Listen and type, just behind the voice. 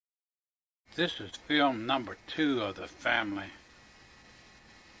This is film number 2 of the family.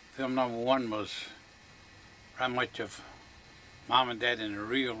 Film number 1 was pretty much of Mom and Dad in the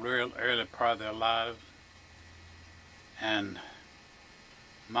real early part of their lives, and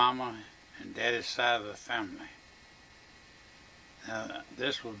Mama and Daddy's side of the family. Now,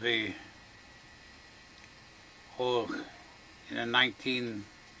 this will be in the late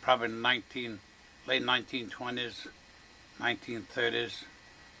 1920s, 1930s,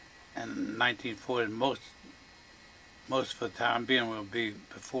 and 1940s. Most for the time being will be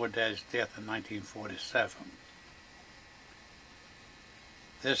before Dad's death in 1947.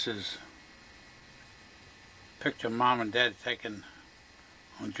 This is a picture of Mom and Dad taken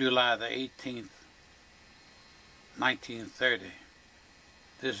on July the 18th, 1930.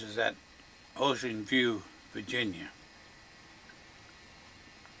 This is at Ocean View, Virginia.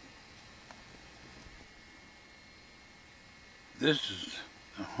 This is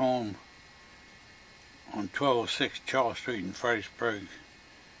the home on 1206 Charles Street in Fredericksburg,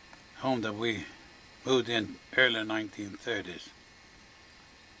 home that we moved in early 1930s.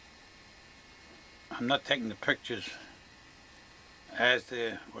 I'm not taking the pictures as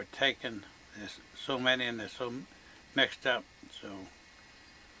they were taken. There's so many and they're so mixed up, so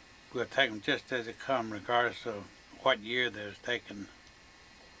we'll take them just as they come, regardless of what year they was taken.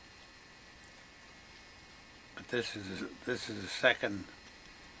 But this is the second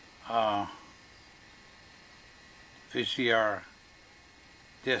VCR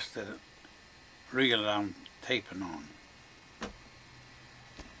disc that reel that I'm taping on.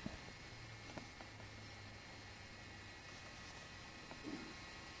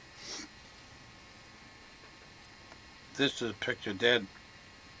 This is a picture Dad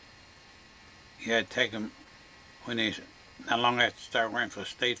he had taken when he not long after started working for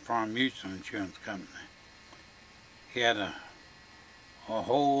State Farm Mutual Insurance Company. He had a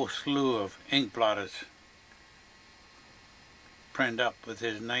whole slew of ink blotters printed up with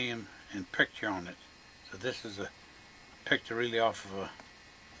his name and picture on it. So this is a picture really off of a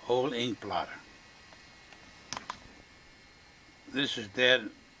old ink blotter. This is Dad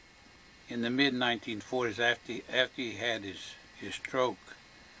in the mid-1940s after he had his stroke.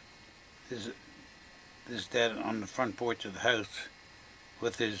 This is Dad on the front porch of the house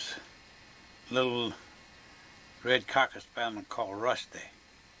with his little red cocker spaniel called Rusty.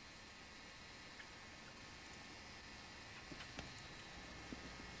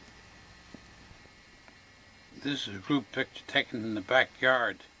 This is a group picture taken in the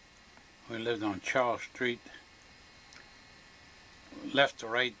backyard. We lived on Charles Street. Left to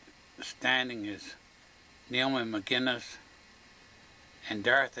right standing is Naomi McGinnis, and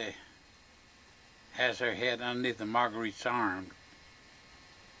Dorothy has her head underneath the Marguerite's arm.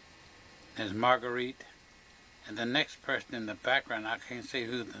 There's Marguerite, and the next person in the background, I can't see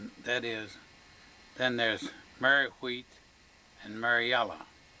who that is. Then there's Mary Wheat and Mariella.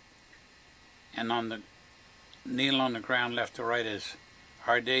 And on the kneel on the ground left to right is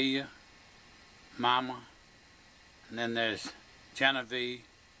Ardelia, Mama, and then there's Genevieve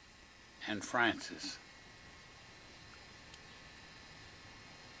and Francis.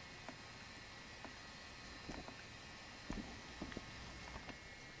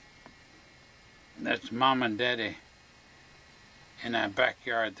 That's Mom and Daddy in our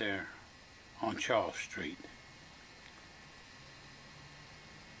backyard there on Charles Street.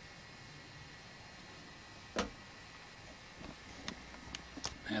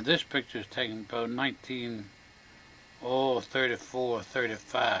 Now this picture is taken about 1934,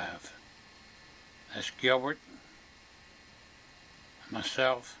 35. That's Gilbert,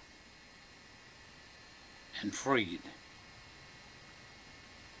 myself, and Freed.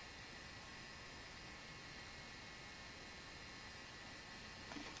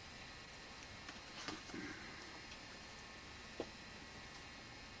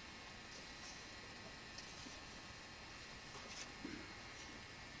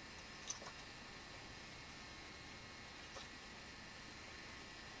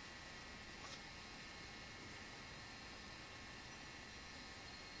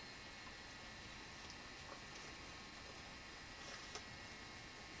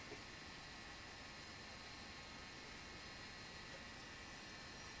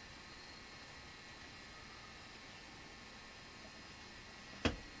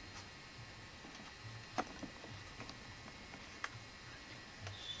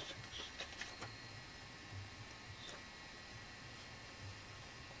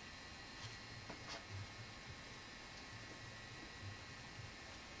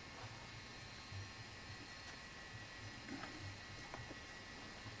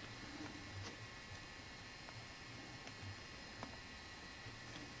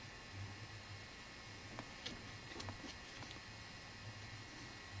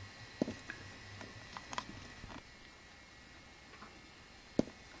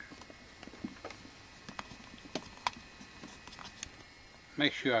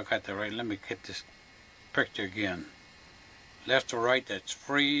 make sure I got that right. Let me get this picture again. Left to right, that's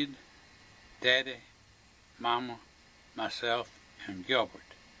Freed, Daddy, Mama, myself, and Gilbert.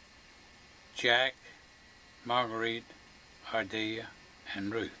 Jack, Marguerite, Ardea,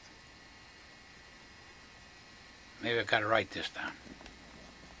 and Ruth. Maybe I got it right this time.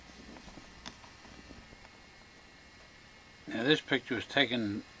 Now this picture was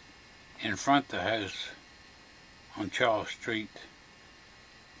taken in front of the house on Charles Street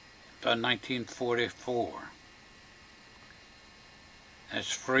about 1944.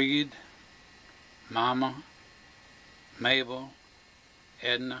 That's Freed, Mama, Mabel,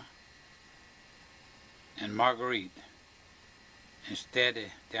 Edna, and Marguerite, and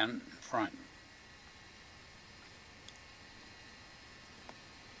Steady down in front.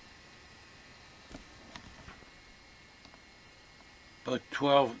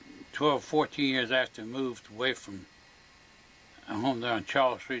 About 14 years after we moved away from a home there on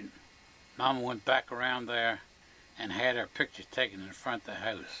Charles Street, Mama went back around there and had her pictures taken in front of the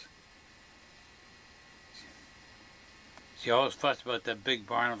house. She always fussed about that big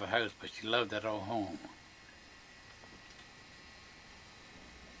barn of a house, but she loved that old home.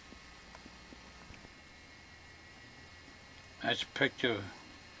 That's a picture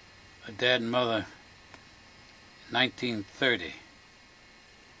of Dad and Mother in 1930.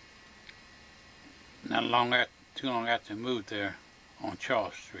 Not too long after we moved there on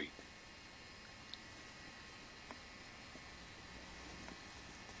Charles Street.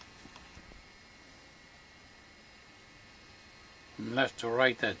 From left to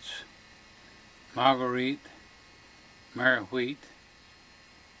right, that's Marguerite, Mary Wheat,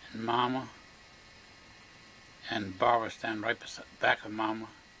 and Mama, and Barbara standing right back of Mama,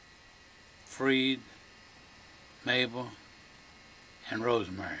 Freed, Mabel, and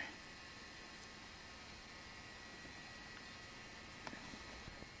Rosemary.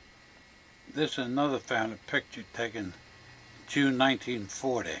 This is another family picture taken June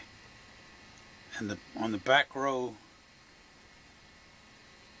 1940. And on the back row,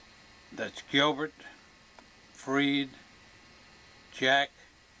 that's Gilbert, Freed, Jack,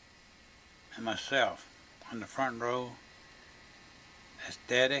 and myself. On the front row, that's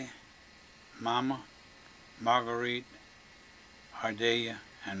Daddy, Mama, Marguerite, Ardea,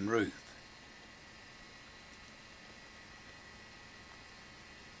 and Ruth.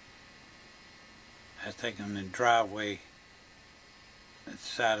 That's taken in the driveway at the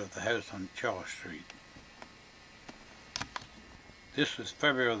side of the house on Charles Street. This was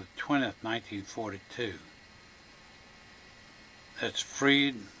February the 20th, 1942. That's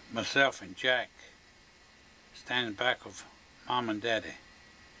Freed, myself, and Jack standing back of Mom and Daddy.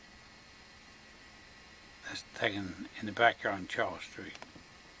 That's taken in the backyard on Charles Street.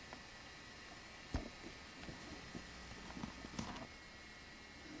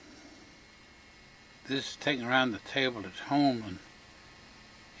 This is taken around the table at home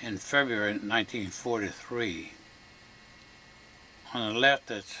in February 1943. On the left,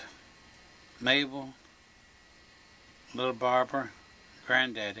 that's Mabel, Little Barbara,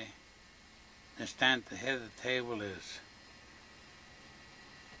 Granddaddy. Then standing at the head of the table is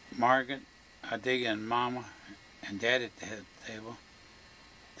Margaret, Ardea, and Mama, and Daddy at the head of the table.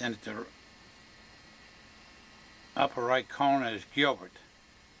 Then at the upper right corner is Gilbert.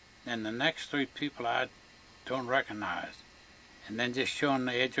 Then the next three people I don't recognize. And then just showing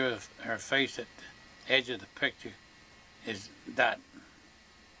the edge of her face at the edge of the picture is Dot.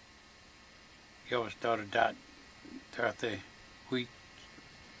 Gilbert's daughter, Dot Dorothy Wheat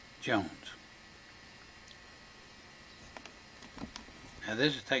Jones. Now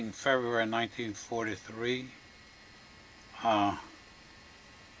this is taken February 1943.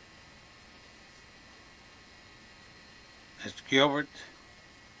 It's Gilbert,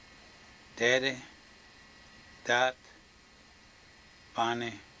 Daddy, Dot,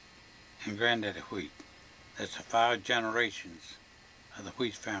 Bonnie, and Granddaddy Wheat. That's the 5 generations of the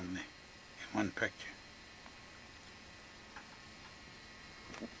Wheat family in one picture.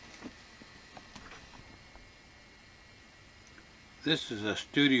 This is a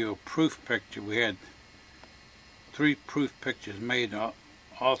studio proof picture. We had 3 proof pictures made,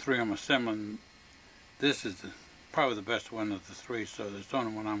 all 3 of them assembling. This is probably the best one of the 3, so that's the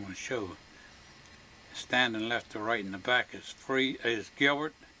only one I'm going to show. Standing left to right in the back is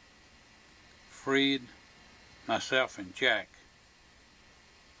Gilbert, Freed, myself, and Jack,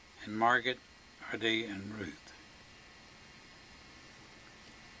 and Margaret, Ardea, and Ruth.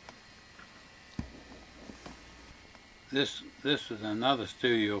 This is another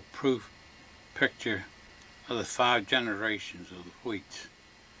studio proof picture of the 5 generations of the Wheats.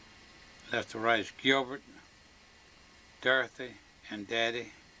 Left to right is Gilbert, Dorothy, and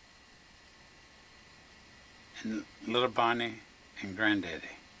Daddy, and little Bonnie and Granddaddy.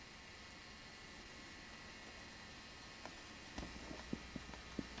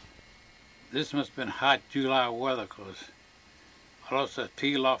 This must have been hot July weather, because it also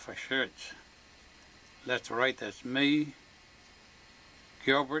peel off our shirts. Left to right, that's me,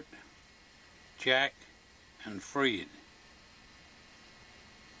 Gilbert, Jack, and Fred.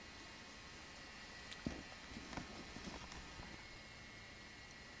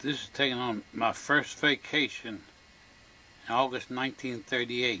 This is taken on my first vacation in August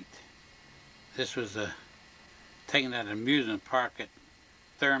 1938. This was taken at an amusement park at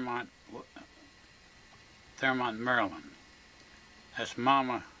Thurmont, Maryland. That's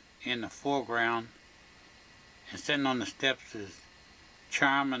Mama in the foreground, and sitting on the steps is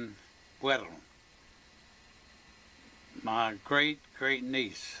Charmin Weddle, my great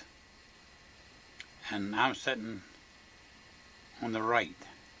niece, and I'm sitting on the right,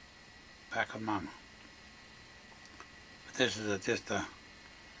 back of Mama. But this is just one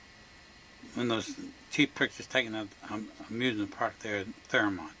of those cheap pictures taken at an amusement park there at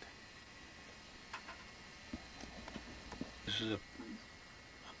Thurmont. This is a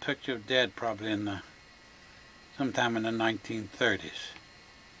picture of Dad, probably sometime in the 1930s.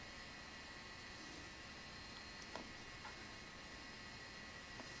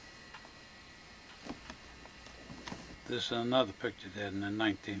 This is another picture of Dad in the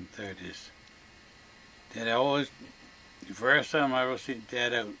 1930s. Dad always, the first time I ever see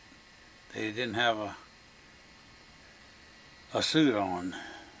Dad out, they didn't have a suit on.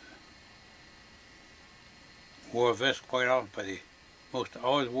 Wore a vest quite often, but he most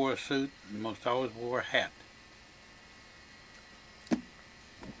always wore a suit and most always wore a hat.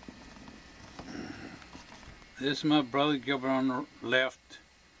 This is my brother Gilbert on the left,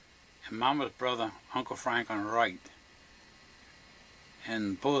 and Mama's brother, Uncle Frank, on the right.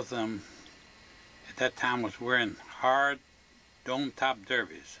 And both of them at that time was wearing hard dome-top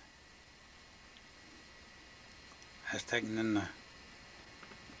derbies. That's taken in the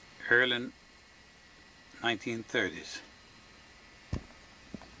early 1930s.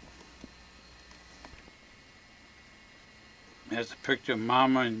 There's a picture of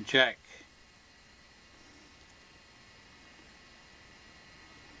Mama and Jack.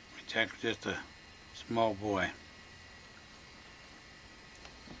 Jack was just a small boy.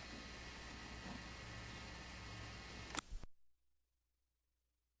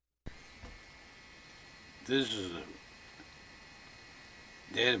 This is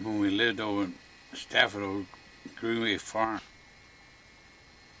Dad when we lived over in Stafford over Greenway Farm.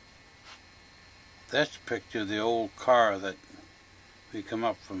 That's a picture of the old car that we come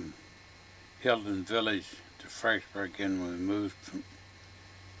up from Hilton Village to Fredericksburg when we moved from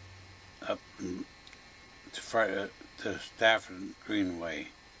up to Stafford Greenway.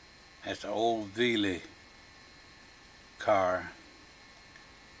 That's an old Veely car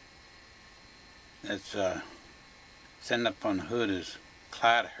that's sitting up on the hood is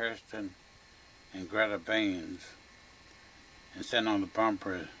Clyde Hurston and Greta Baines, and sitting on the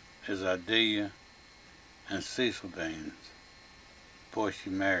bumper is Adelia and Cecil Baines, boy she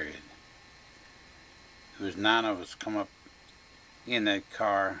married. There was 9 of us come up in that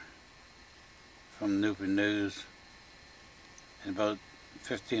car from Newport News, and about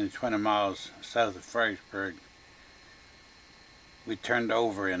 15 to 20 miles south of Fredericksburg, we turned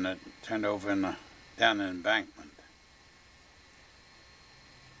over down an embankment.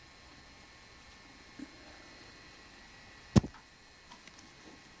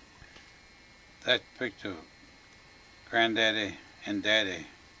 That picture of Granddaddy and Daddy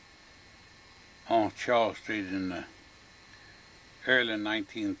on Charles Street in the early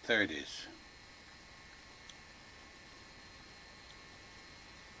 1930s.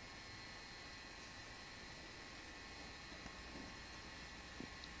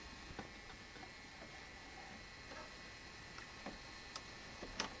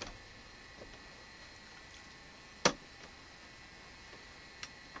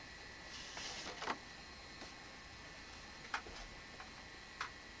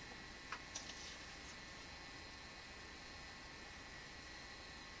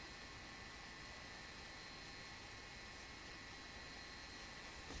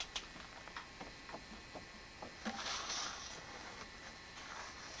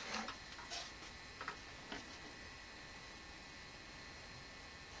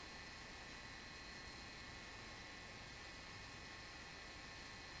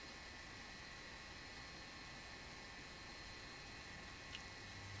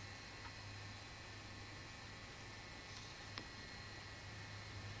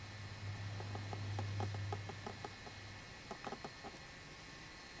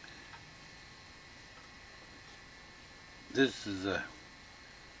 This is a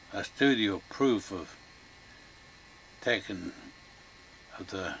studio proof of taking of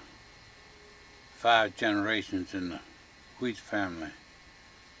the 5 generations in the Wheat family.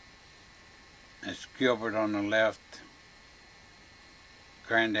 It's Gilbert on the left,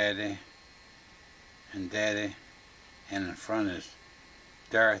 Granddaddy and Daddy, and in front is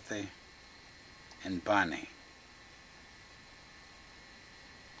Dorothy and Bonnie.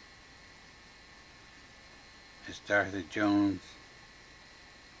 It's Dorothy Jones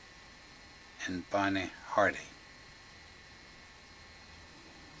and Bonnie Hardy.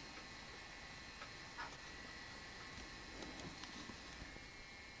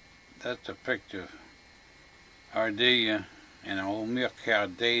 That's a picture of Ardelia and an old milk cow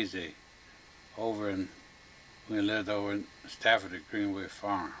Daisy we lived over in Stafford at Greenway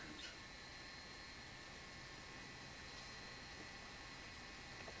Farms.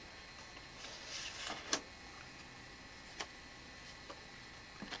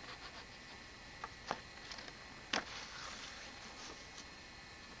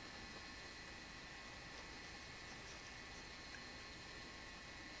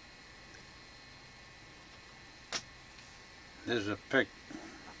 There's a pic.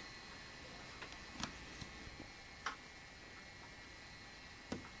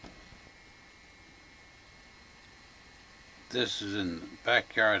 This is in the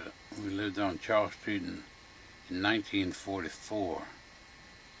backyard. We lived on Charles Street in 1944.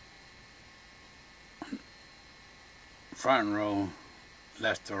 Front row,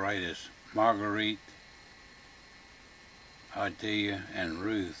 left to right, is Marguerite, Ardelia, and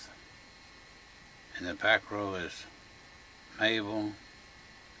Ruth. In the back row is Mabel,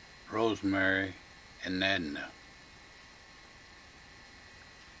 Rosemary, and Edna.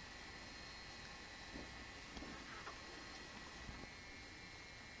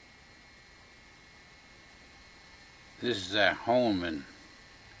 This is our home, and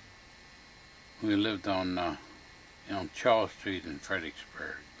we lived on Charles Street in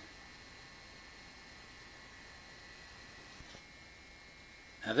Fredericksburg.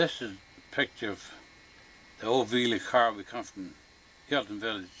 Now this is a picture of the old Veely car. We come from Hilton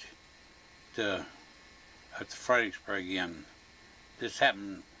Village up to Fredericksburg again. This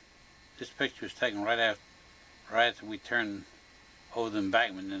picture was taken right after we turned over the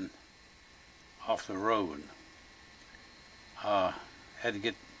embankment and off the road. Had to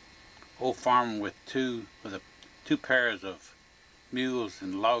get old farmer with two pairs of mules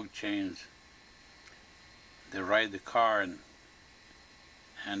and log chains to ride the car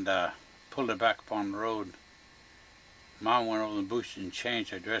and pulled it back upon the road. Mom went over the bush and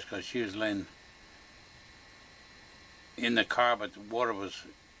changed her dress because she was laying in the car, but the water was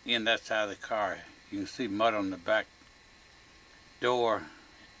in that side of the car. You can see mud on the back door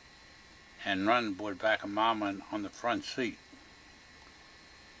and running board back of Mama on the front seat.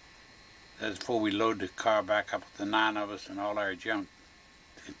 That's before we load the car back up with the 9 of us and all our junk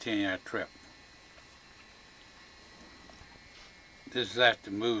to continue our trip. This is after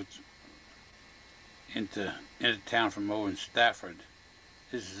moved into town from over in Stafford.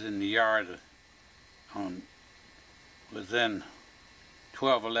 This is in the yard within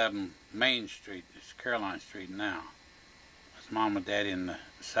 1211 Main Street. It's Caroline Street now. It's Mom and Daddy in the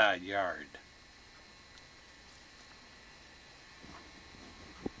side yard.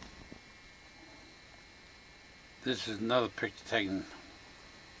 This is another picture taken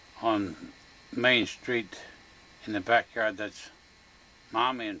on Main Street in the backyard. That's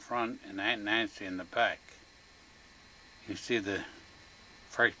Mommy in front and Aunt Nancy in the back. You see the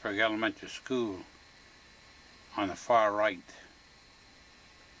Fredericksburg Elementary School on the far right.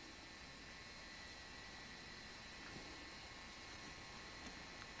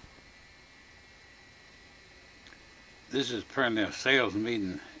 This is apparently a sales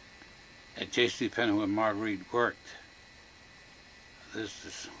meeting at J.C. Penney where Marguerite worked.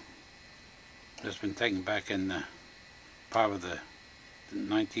 This has been taken back in probably the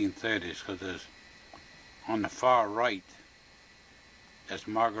 1930s, because there's on the far right, that's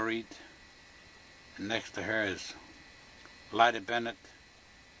Marguerite, and next to her is Lyda Bennett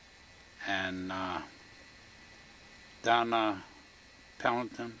and Donna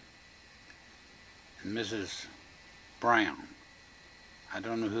Pellington and Mrs. Brown. I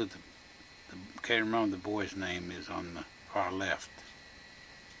don't know who can't remember the boy's name is on the far left.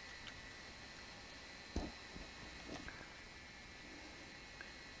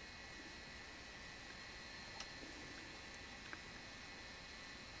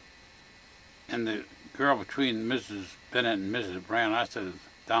 And the girl between Mrs. Bennett and Mrs. Brown, I said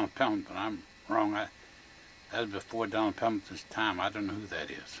Donna Pellington, but I'm wrong. That was before Donna Pellington's time. I don't know who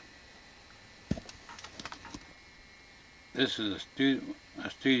that is. This is a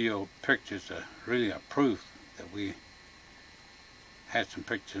studio picture. It's really a proof that we had some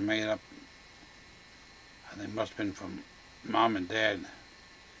pictures made up. They must have been from Mom and Dad.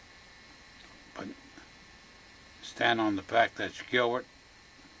 But stand on the back, that's Gilbert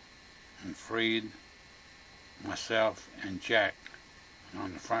and Freed, myself, and Jack. And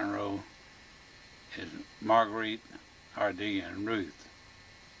on the front row is Marguerite, R.D., and Ruth.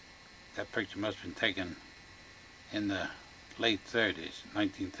 That picture must have been taken in the late 30s,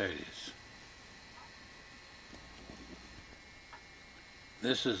 1930s.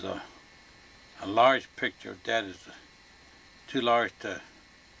 This is a large picture. That is too large to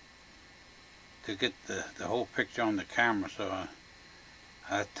get the whole picture on the camera, so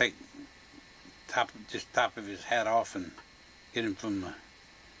I take top of his hat off and get him from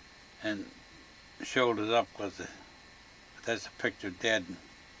and shoulders up, because that's a picture of Dad.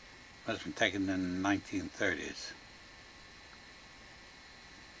 Must have been taken in the 1930s.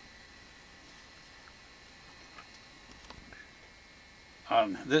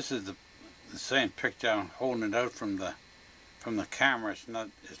 This is the same picture. I'm holding it out from the camera.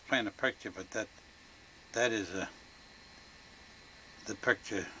 It's playing a picture, but that is the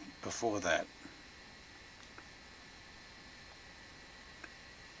picture before that.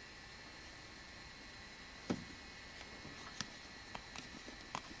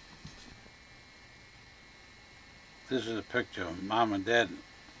 This is a picture of Mom and Dad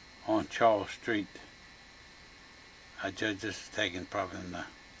on Charles Street. I judge this is taken probably in the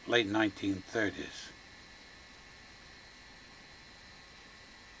late 1930s.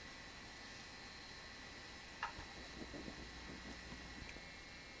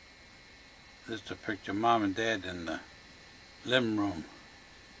 This is a picture of Mom and Dad in the living room.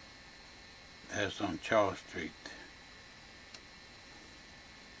 That's on Charles Street.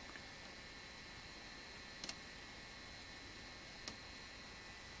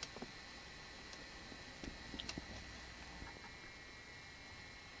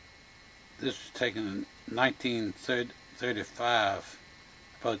 This was taken in 1935,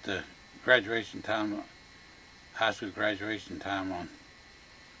 about the graduation time, high school graduation time.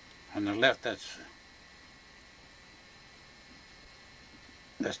 On the left, that's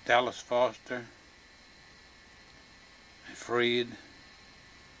Dallas Foster, and Freed,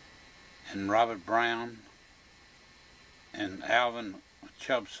 and Robert Brown, and Alvin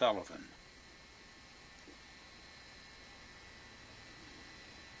Chubb Sullivan.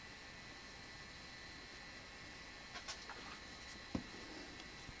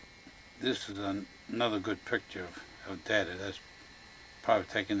 This is another good picture of Daddy. That's probably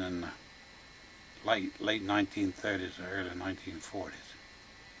taken in the late 1930s or early 1940s.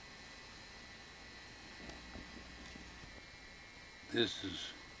 This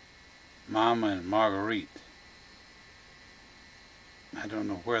is Mama and Marguerite. I don't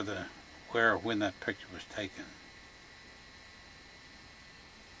know where or when that picture was taken.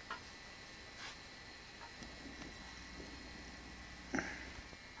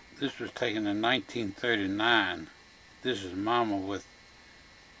 This was taken in 1939. This is Mama with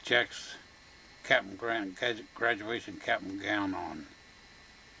Jack's graduation cap and gown on,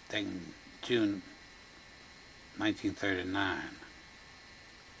 taken June 1939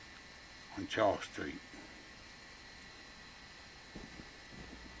 on Charles Street.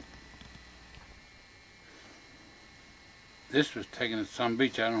 This was taken at some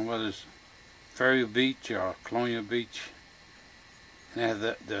beach. I don't know whether it's Ferry Beach or Colonial Beach. And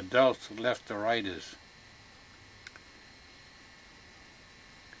the adults left to right is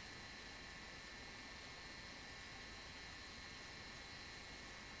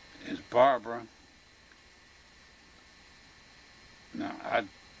Barbara. Now I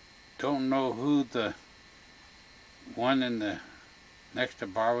don't know who the one in the next to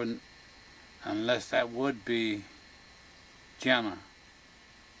Barbara, unless that would be Jenna.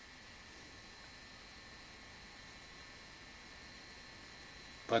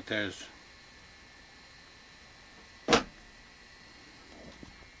 But there's I'm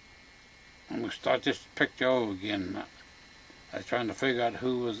going to start this picture over again. I was trying to figure out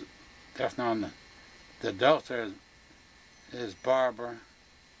who was definitely on the adults. There is Barbara,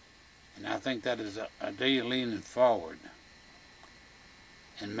 and I think that is Adelia leaning forward,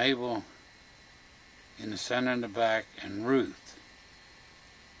 and Mabel in the center in the back, and Ruth.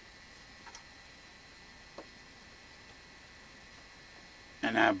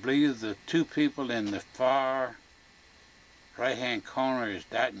 And I believe the two people in the far right-hand corner is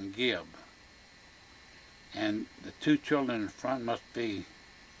Dot and Gibb. And the two children in front must be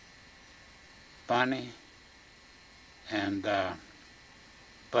Bonnie and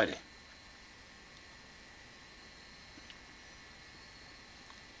Buddy.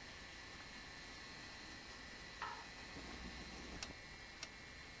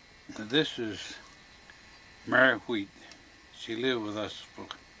 This is Mary Wheat. She lived with us for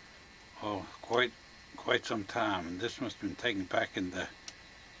quite some time, and this must have been taken back in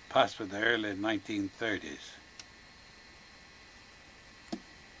possibly the early 1930s.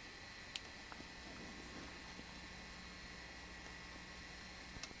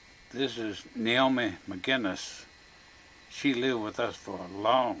 This is Naomi McGinnis. She lived with us for a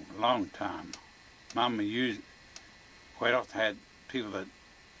long time. Mama quite often had people that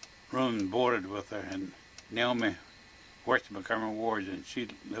roomed and boarded with her, and Naomi worked to become awards, and she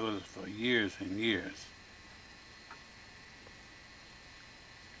lived with us for years and years.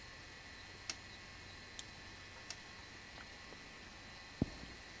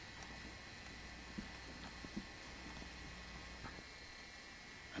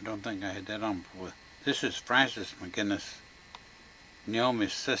 I don't think I had that on before. This is Frances McGinnis,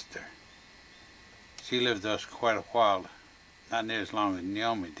 Naomi's sister. She lived with us quite a while, not near as long as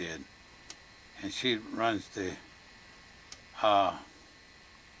Naomi did, and she runs the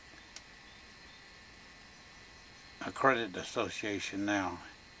Accredited Association now,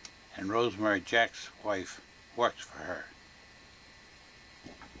 and Rosemary Jack's wife works for her.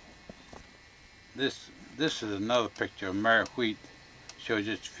 This is another picture of Mary Wheat, showed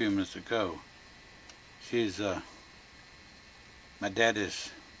just a few minutes ago. She's my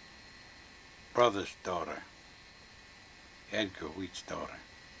daddy's brother's daughter, Edgar Wheat's daughter.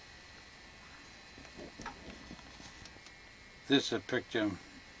 This is a picture of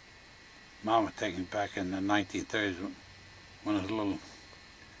Mama taken back in the 1930s. One of those little,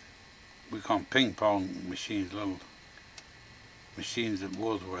 we call them ping pong machines, little machines at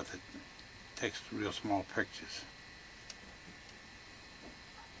Woolworth that takes real small pictures.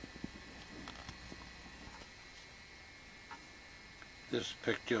 This is a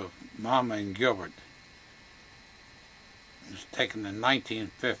picture of Mama and Gilbert. It was taken in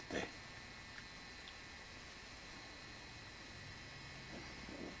 1950.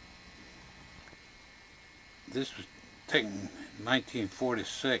 This was taken in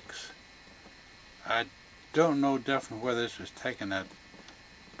 1946. I don't know definitely where this was taken at,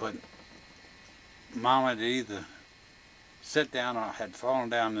 but Mama had either sat down or had fallen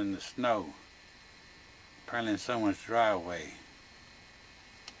down in the snow, apparently in someone's driveway.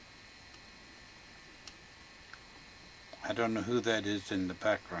 I don't know who that is in the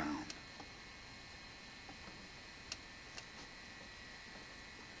background.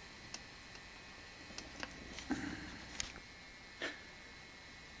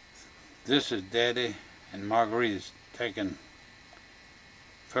 This is Daddy and Marguerite's taken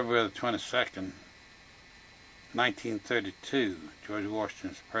February the 22nd, 1932, George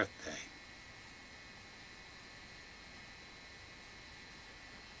Washington's birthday.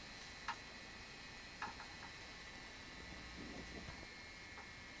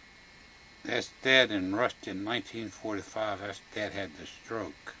 That's Dad in Rusty in 1945. That's Dad had the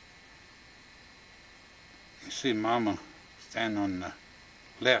stroke. You see Mama standing on the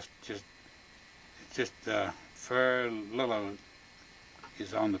left, just very little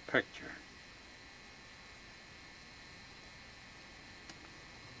is on the picture.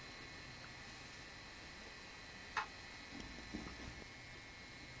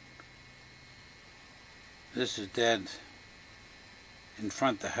 This is Dad in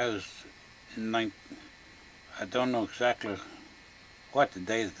front of the house in I don't know exactly what the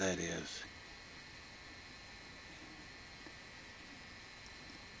date that is.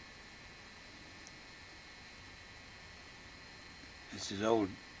 This is old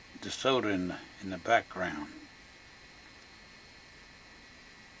DeSoto in the background.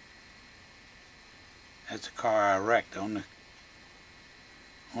 That's a car I wrecked, on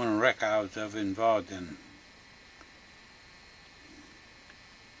a wreck I was ever involved in.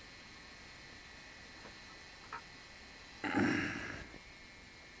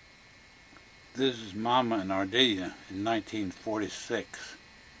 This is Mama and Ardelia in 1946.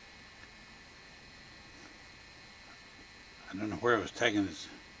 I don't know where it was taken.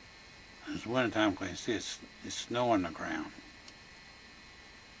 It's wintertime, because you see it's snow on the ground.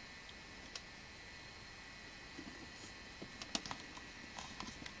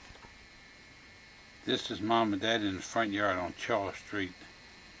 This is Mom and Dad in the front yard on Charles Street.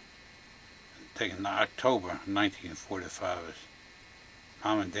 Taken in October 1945. It's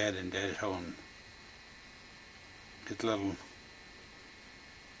Mom and Dad in Dad's home. This little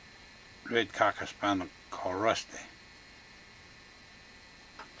red cocker spaniel called Rusty.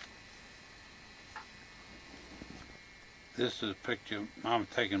 This is a picture Mom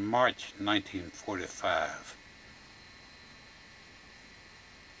taken March 1945.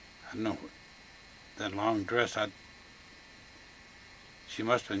 I don't know, that long dress, She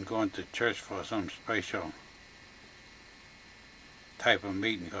must have been going to church for some special type of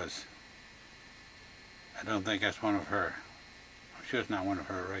meeting, because I don't think that's one of her, I'm sure it's not one of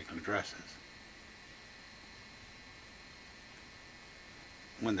her regular dresses.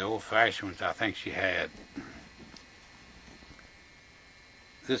 One of the old-fashioned ones I think she had.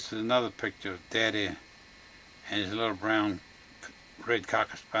 This is another picture of Daddy and his little brown red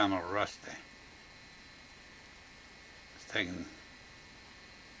cocker spaniel Rusty. It's taken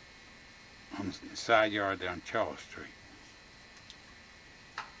on the side yard there on Charles Street.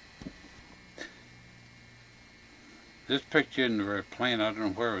 This picture isn't very plain. I don't know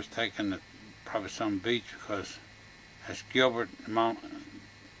where it was taken, at probably some beach, because that's Gilbert and Mom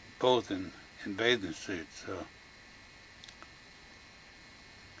both in bathing suits, so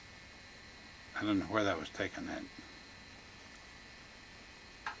I don't know where that was taken at.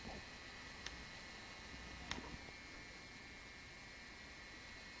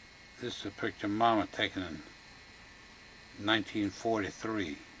 This is a picture of Mama taken in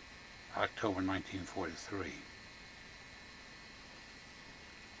 1943, October 1943.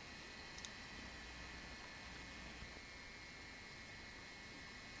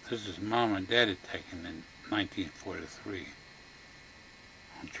 This is Mom and Daddy taken in 1943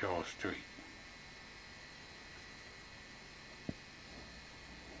 on Charles Street.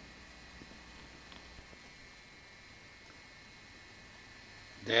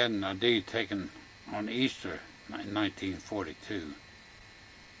 Dad and Adi taken on Easter in 1942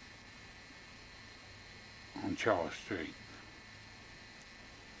 on Charles Street.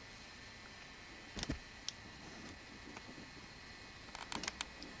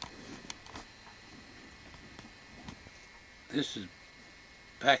 This is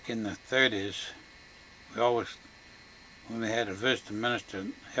back in the 30s. We always, when we had a visiting minister,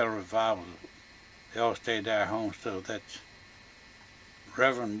 held revivals, they all stayed at our home, so that's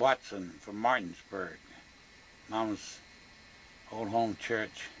Reverend Watson from Martinsburg, Mama's old home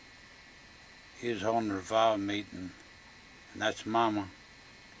church. He was holding a revival meeting, and that's Mama.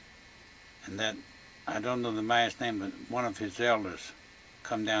 And that, I don't know the man's name, but one of his elders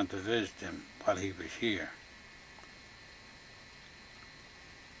come down to visit him while he was here.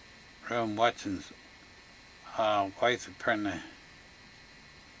 Reverend Watson's wife apparently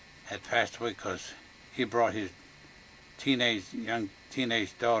had passed away because he brought his young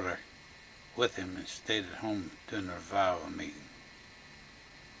teenage daughter with him and stayed at home during the revival meeting.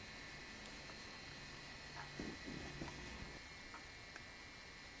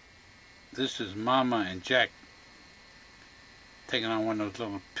 This is Mama and Jack taking on one of those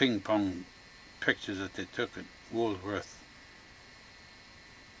little ping pong pictures that they took at Woolworth.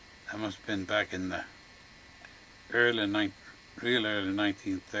 That must have been back in the real early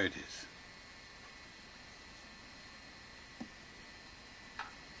 1930s.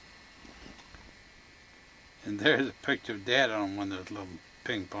 And there's a picture of Dad on one of those little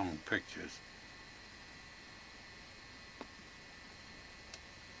ping pong pictures.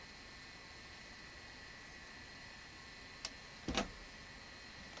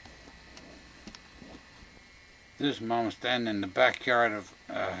 This is Mama standing in the backyard of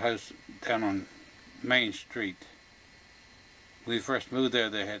a house down on Main Street. When we first moved there,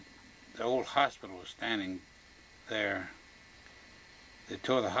 they had the old hospital was standing there. They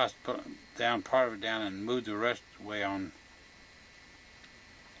tore the hospital down, part of it down, and moved the rest away on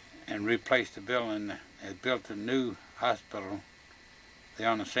and replaced the building. They had built a new hospital. They're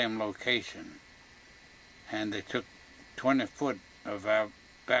on the same location. And they took 20 foot of our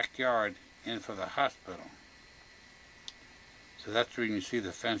backyard in for the hospital. So that's where you can see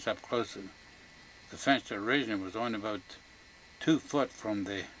the fence up close. The fence originally was only about 2 foot from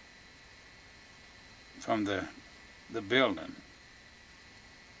the building.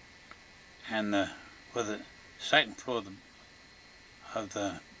 And for the second floor of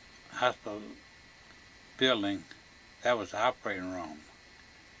the hospital building, that was the operating room.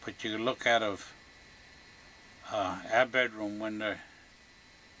 But you could look out of our bedroom window,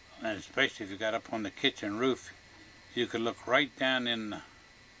 and especially if you got up on the kitchen roof, you could look right down in the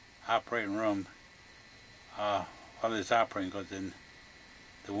operating room while it's operating, because then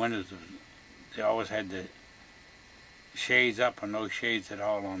the windows, they always had the shades up or no shades at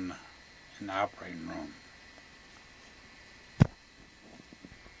all in the operating room.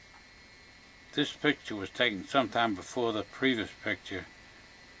 This picture was taken sometime before the previous picture.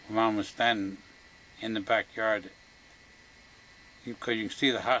 Mom was standing in the backyard, because you can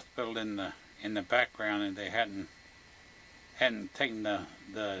see the hospital in the background, and they hadn't taken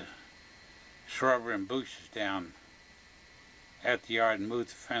the shrubbery and bushes down at the yard and moved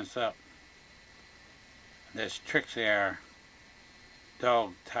the fence up. There's Trixie, our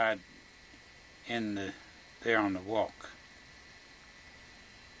dog tied in there on the walk.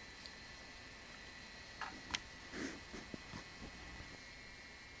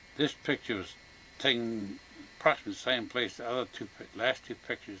 This picture was taken approximately the same place the last two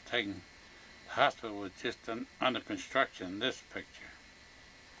pictures taken. The hospital was just under construction. This picture.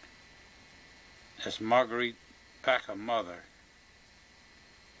 That's Marguerite Packer, mother,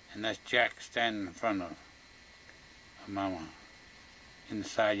 and that's Jack standing in front of Mama in the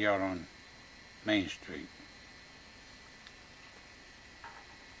side yard on Main Street.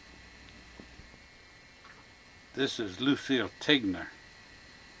 This is Lucille Tigner,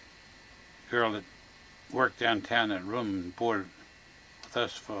 girl that worked downtown that room and boarded with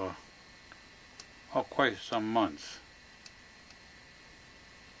us for quite some months.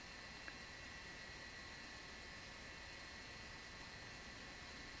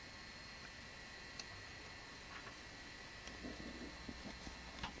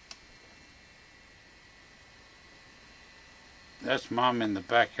 That's Mom in the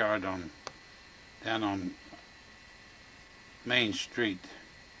backyard down on Main Street.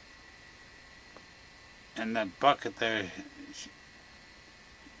 And that bucket there,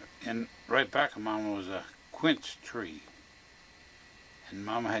 and right back of Mama was a quince tree. And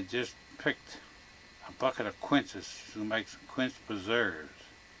Mama had just picked a bucket of quinces to make some quince preserves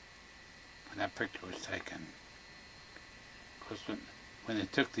when that picture was taken. Because when they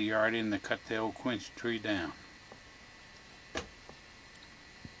took the yard in, they cut the old quince tree down.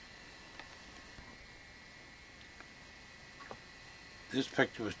 This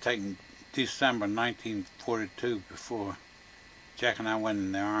picture was taken December 1942, before Jack and I went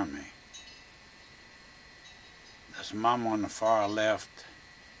in the Army. That's Mom on the far left,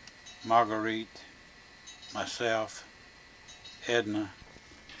 Marguerite, myself, Edna.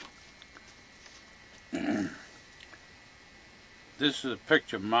 This is a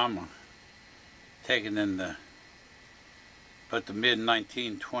picture of Mama taken in the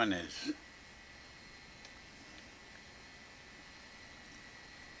mid-1920s.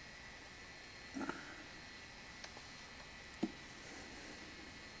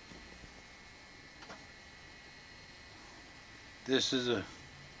 This is a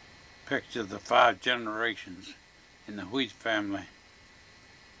picture of the 5 generations in the Wheat family.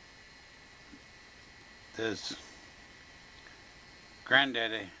 There's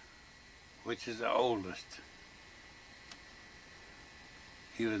Granddaddy, which is the oldest.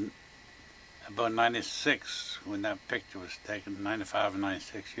 He was about 96 when that picture was taken, 95 and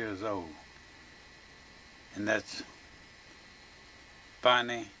 96 years old. And that's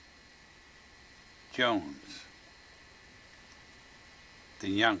Bonnie Jones, the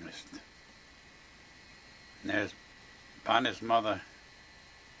youngest. And there's Bonnie's mother,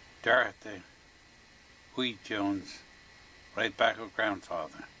 Dorothy Wheat Jones, right back of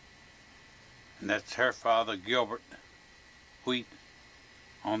grandfather. And that's her father, Gilbert Wheat,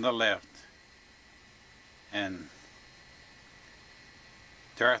 on the left. And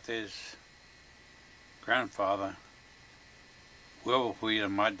Dorothy's grandfather, Wilbur Wheat,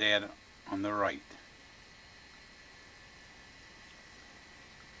 and my dad on the right.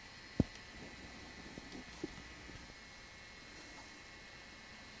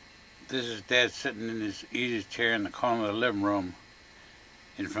 This is Dad sitting in his easy chair in the corner of the living room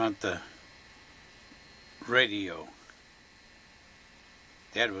in front of the radio.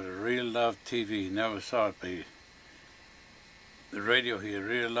 Dad would have really loved TV. He never saw it, but the radio, he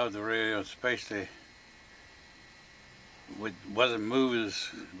really loved the radio, especially with wasn't movies,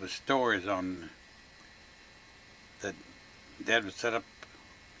 with stories on that. Dad would set up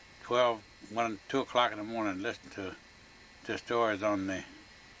 12, 1, 2 o'clock in the morning and listen to stories on the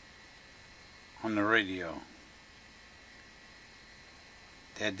radio.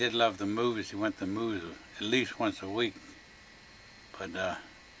 Dad did love the movies. He went to the movies at least once a week. But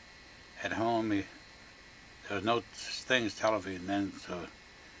at home, there was no such thing as television then, so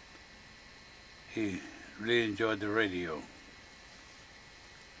he really enjoyed the radio.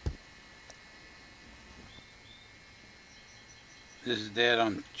 This is Dad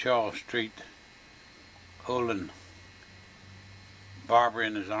on Charles Street, holding Barbara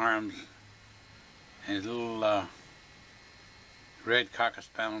in his arms, and his little red cocker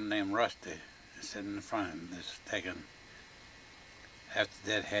spaniel named Rusty is sitting in front of him. This is taken after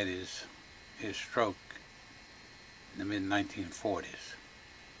Dad had his stroke in the mid-1940s.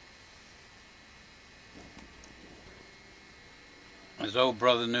 His old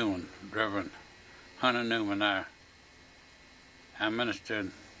brother Newman, Reverend Hunter Newman, I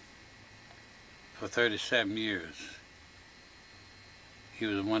ministered for 37 years. He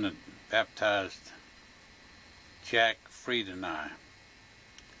was the one that baptized Jack, Freed, and I.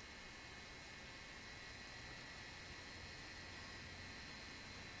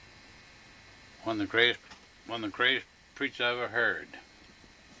 one of the greatest preachers I ever heard.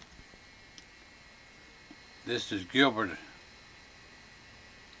 This is Gilbert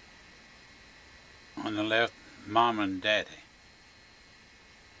on the left, Mom and Daddy.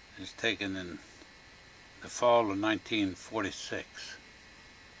 It's taken in the fall of 1946.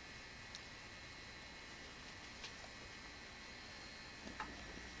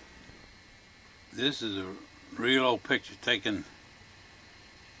 This is a real old picture taken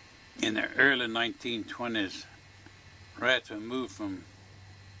in the early 1920s, right after we moved from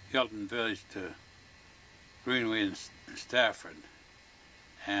Hilton Village to Greenway in Stafford.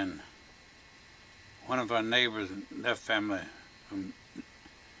 And one of our neighbors in that family from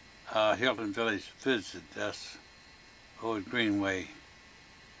Hilton Village visited us over at Greenway.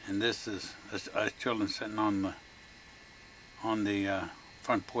 And this is our children sitting on the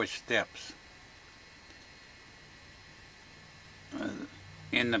front porch steps.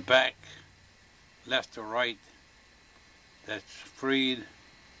 In the back, left to right, that's Freed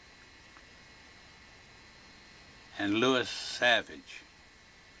and Louis Savage.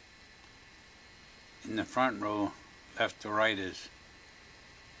 In the front row, left to right,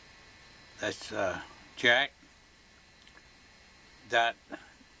 that's Jack, Dot,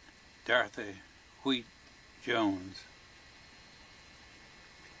 Dorothy Wheat Jones,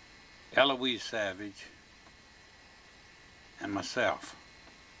 Eloise Savage, and myself.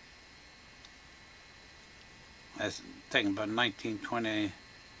 That's taken about 1923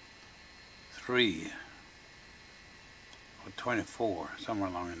 or 24, somewhere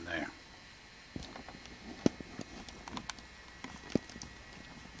along in there.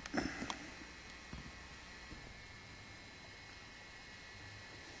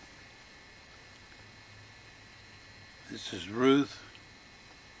 This is Ruth,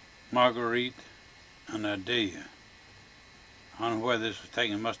 Marguerite, and Adelia. I don't know where this was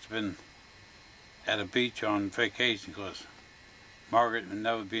taken. It must have been at a beach on vacation, because Margaret would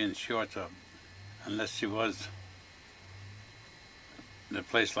never be in shorts unless she was in a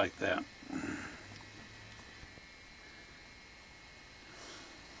place like that.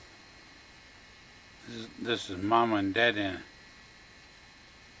 This is Mama and Daddy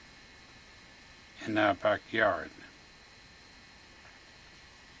in our backyard.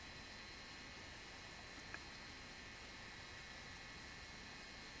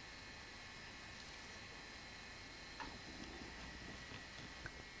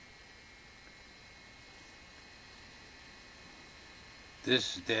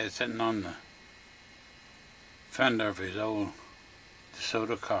 This is Dad sitting on the fender of his old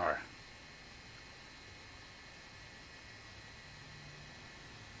DeSoto car.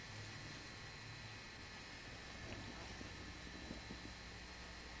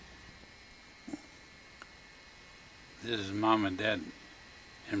 This is Mom and Dad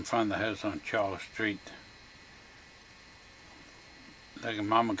in front of the house on Charles Street. Like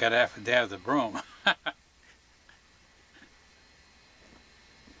Mama got after Dad with the broom.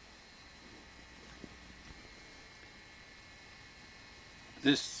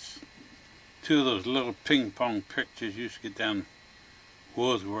 This, two of those little ping pong pictures used to get down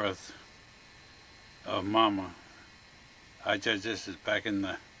Woolsworth of Mama. I judge this is back in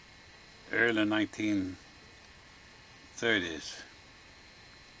the early 1930s.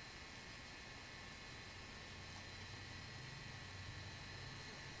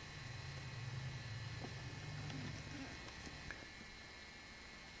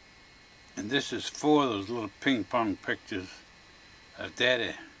 And this is four of those little ping pong pictures of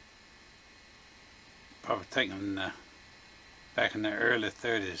Daddy, probably taken back in the early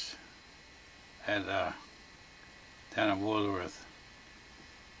 30s at down at Woolworth.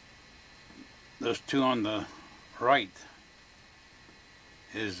 Those two on the right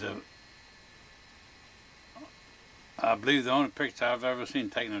is I believe the only picture I've ever seen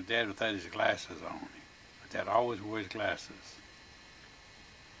taken of Dad without his glasses on. But Dad always wears glasses.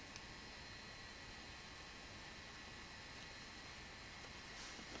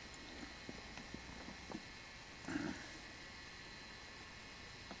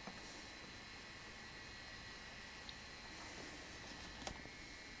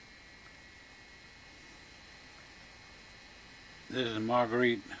 This is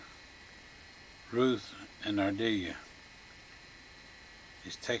Marguerite, Ruth, and Ardelia.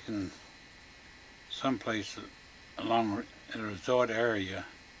 It's taken someplace along a resort area.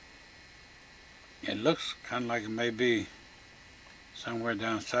 It looks kind of like it may be somewhere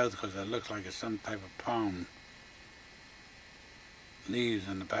down south, because it looks like it's some type of palm leaves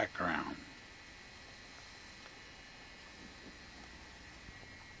in the background.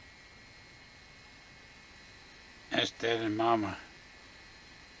 That's Dad and Mama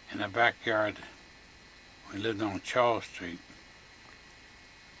in the backyard. We lived on Charles Street.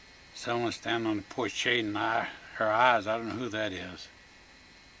 Someone standing on the porch shading her eyes. I don't know who that is.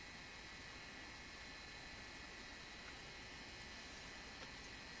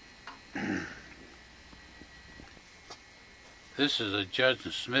 This is a Judge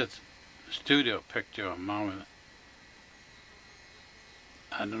and Smith studio picture of Mama.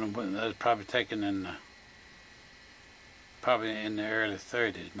 I don't know, but that was probably taken in the early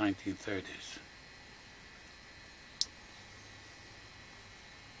 30s, 1930s.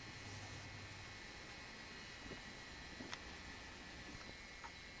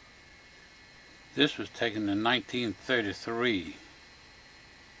 This was taken in 1933.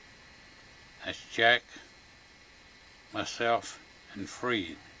 That's Jack, myself, and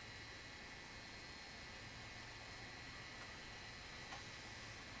Freed.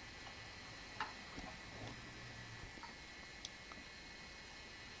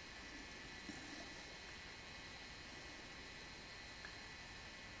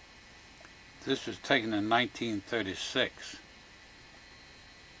 This was taken in 1936.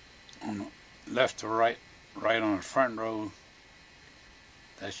 On the left to right on the front row,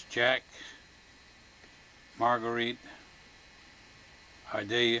 that's Jack, Marguerite,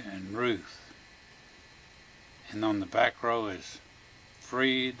 Idea, and Ruth. And on the back row is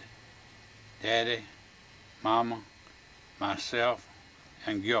Freed, Daddy, Mama, myself,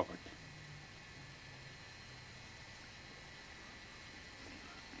 and Gilbert.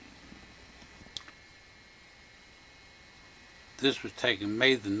 This was taken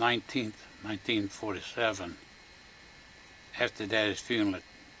May the 19th, 1947, after Daddy's funeral.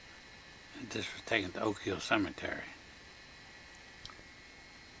 This was taken to Oak Hill Cemetery.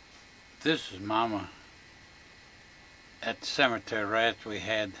 This is Mama at the cemetery right after we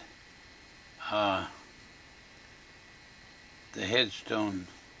had the headstone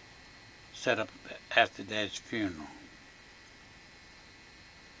set up after Dad's funeral.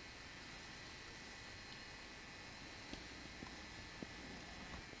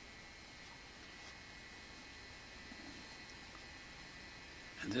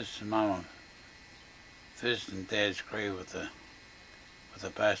 And this is Mama visiting Dad's grave with a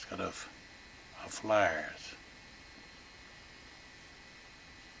basket of flowers.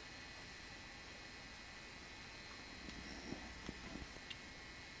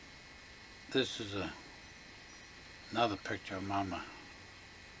 This is another picture of Mama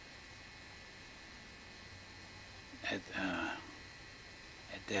at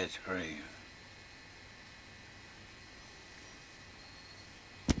Dad's grave.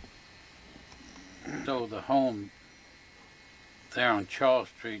 So the home there on Charles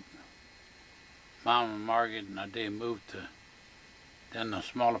Street, Mama, Margaret, and Idea moved to then a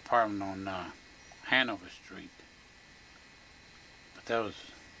small apartment on Hanover Street. But that was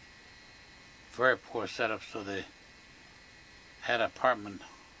very poor setup, so they had an apartment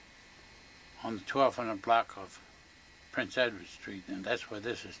on the 1200 block of Prince Edward Street, and that's where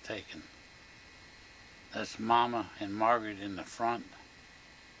this is taken. That's Mama and Margaret in the front,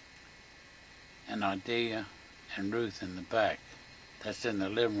 and Idea and Ruth in the back. That's in the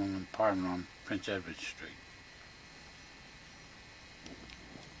living room apartment on Prince Edward Street.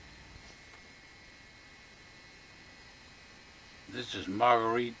 This is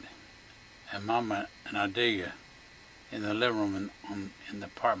Marguerite and Mama and Idea in the living room in the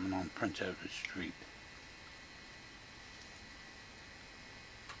apartment on Prince Edward Street.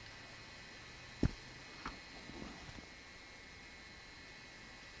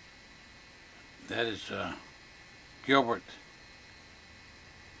 That is Gilbert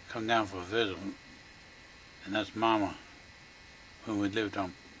come down for a visit, and that's Mama when we lived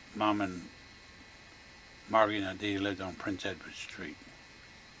on, Mama and Margaret and Idea lived on Prince Edward Street.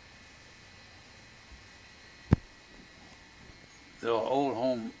 The old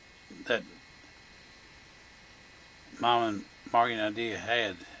home that Mama and Margaret and Idea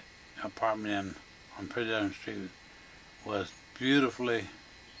had, apartment in on Prince Edward Street, was beautifully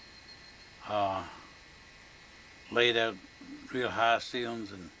laid out, real high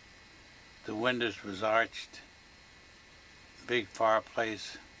ceilings, and the windows was arched, big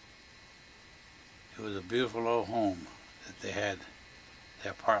fireplace. It was a beautiful old home that they had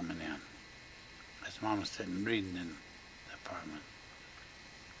their apartment in. That's Mama sitting reading in the apartment.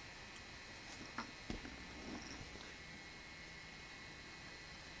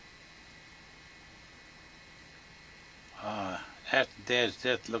 After Dad's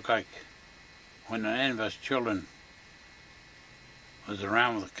death, it looked like when any of us children was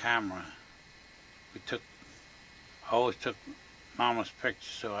around with a camera, I always took Mama's pictures,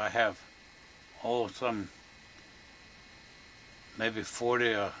 so I have some maybe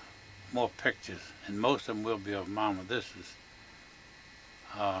 40 or more pictures, and most of them will be of Mama. This is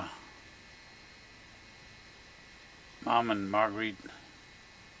Mom and Marguerite.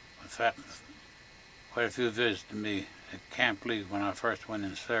 In fact, quite a few visits to me at Camp Lee when I first went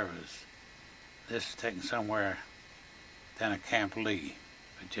in service. This is taken somewhere down at Camp Lee,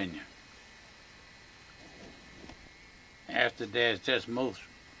 Virginia. After Dad's death,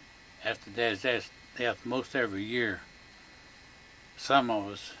 most every year, some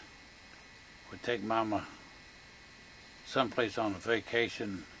of us would take Mama someplace on a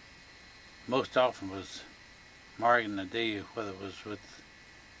vacation. Most often was Margaret and Adelia, whether it was with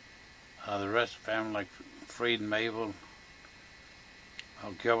the rest of the family like Fred and Mabel,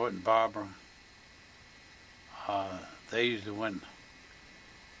 Gilbert and Barbara. They usually went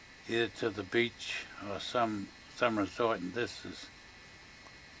either to the beach or some resort, and this is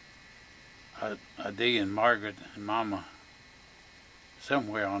Adelia and Margaret and Mama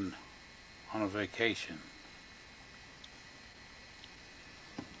somewhere on a vacation.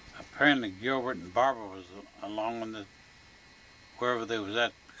 Apparently Gilbert and Barbara was along on wherever they was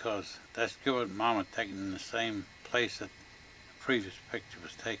at, because that's Gilbert and Mama taken in the same place that the previous picture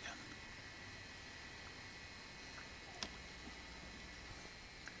was taken.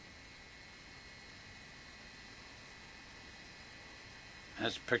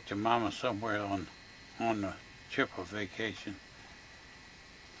 That's a picture of Mama somewhere on the trip or vacation.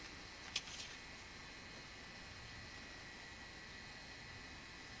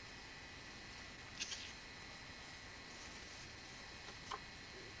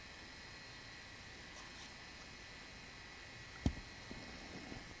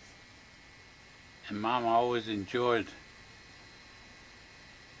 And Mama always enjoyed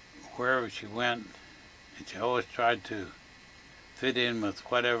wherever she went, and she always tried to fit in with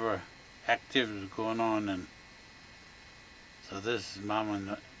whatever activity was going on. And so this is Mama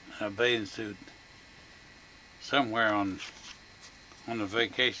in a bathing suit somewhere on a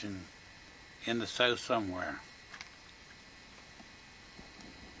vacation in the South somewhere.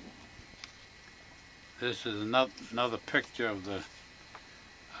 This is another picture of the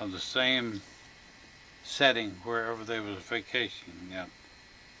same setting wherever they was vacationing at.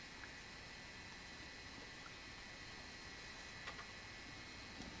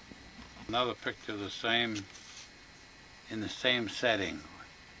 Another picture of in the same setting.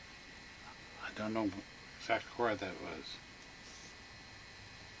 I don't know exactly where that was.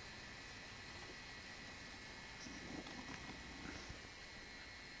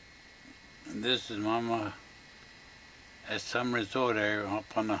 And this is Mama at some resort area up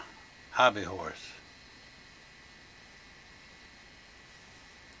on a hobby horse.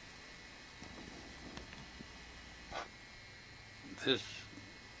 This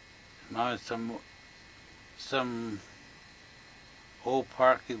now some old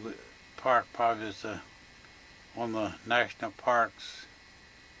park probably is one of the national parks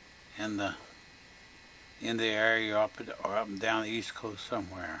in the area or up and down the East Coast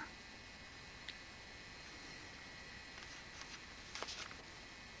somewhere.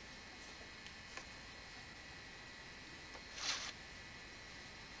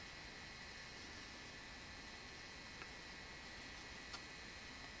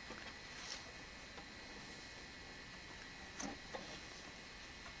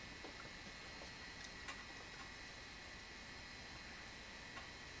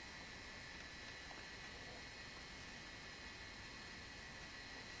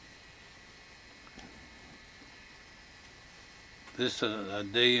 This is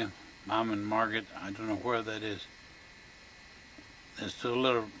Adelia, Mom and Margaret. I don't know where that is. There's still a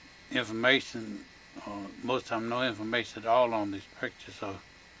little information, most of the time no information at all on these pictures, so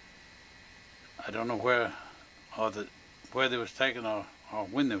I don't know where they was taken or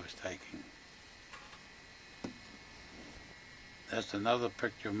when they was taken. That's another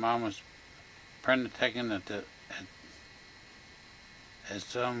picture of Mama's apparently taken at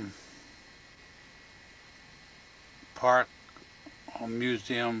some park or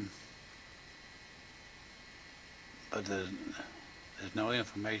museum, but there's no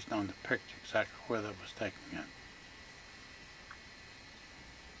information on the picture exactly where that was taken at.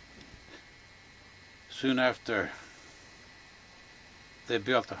 Soon after they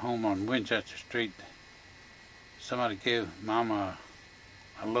built a home on Winchester Street, somebody gave Mama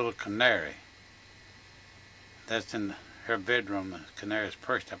a little canary. That's in her bedroom. The canary is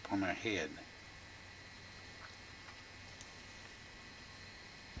perched up on her head.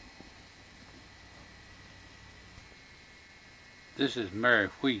 This is Mary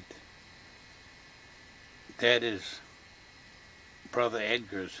Wheat. That is Brother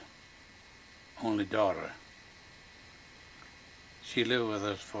Edgar's only daughter. She lived with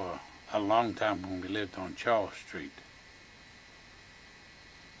us for a long time when we lived on Charles Street.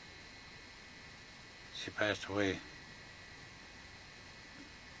 She passed away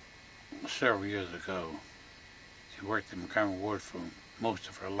several years ago. She worked in Montgomery Ward for most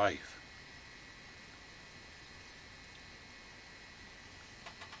of her life.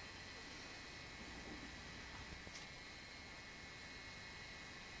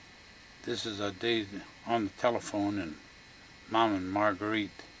 This is a day on the telephone, and Mom and Marguerite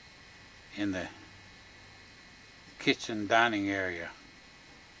in the kitchen dining area.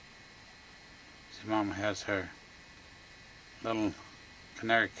 See, Mama has her little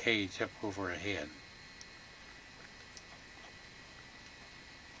canary cage up over her head.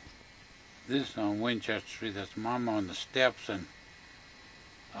 This is on Winchester Street. That's Mama on the steps, and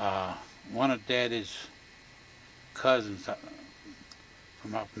one of Daddy's cousins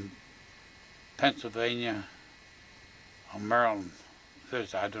from up in Pennsylvania or Maryland.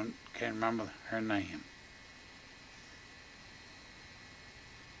 I can't remember her name.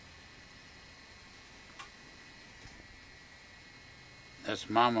 That's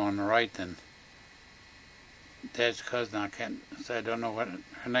Mama on the right, and Dad's cousin, I can't say, I don't know what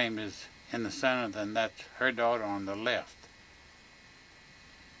her name is, in the center. Then that's her daughter on the left.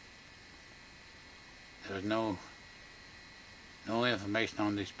 There's no information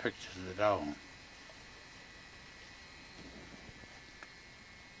on these pictures at all.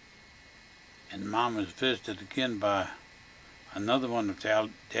 And Mom is visited again by another one of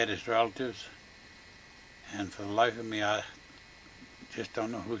Daddy's relatives, and for the life of me, I just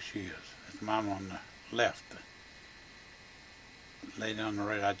don't know who she is. It's Mom on the left. The lady on the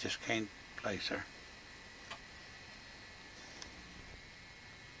right, I just can't place her.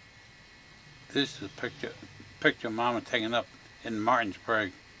 This is a picture of Mama taken up in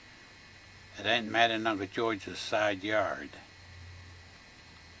Martinsburg at Aunt Mattie and Uncle George's side yard.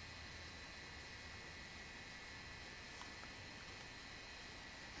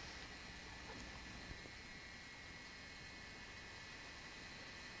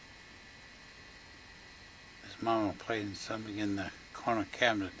 Mama playing something in the corner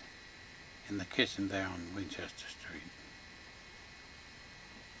cabinet in the kitchen there on Winchester Street.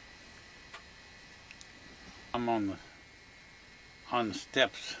 I'm on the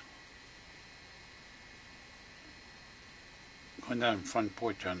steps going down the front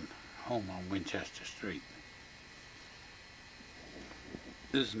porch on home on Winchester Street.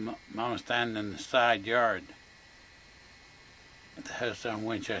 This is Mama standing in the side yard at the house on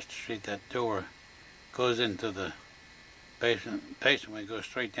Winchester Street. That door goes into the basement. We go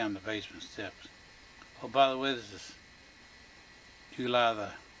straight down the basement steps. Oh, by the way, this is July the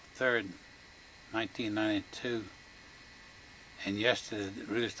 3rd, 1992. And yesterday, the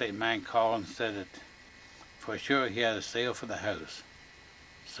real estate man called and said that for sure he had a sale for the house.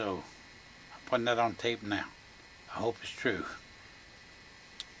 So I'm putting that on tape now. I hope it's true.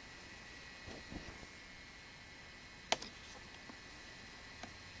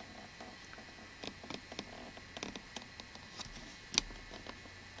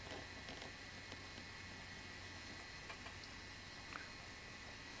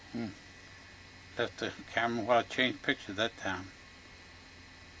 Left the camera while I changed pictures that time.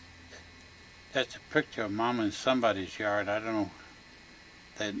 That's a picture of Mama in somebody's yard. I don't know.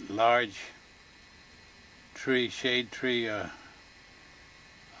 That large tree, shade tree, is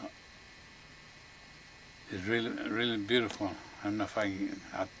really beautiful. I don't know if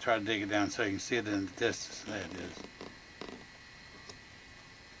I'll try to dig it down so you can see it in the distance. There it is.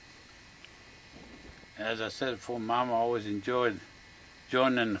 As I said before, Mama always enjoyed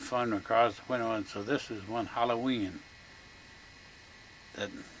joining the fun across the window, and so this is one Halloween that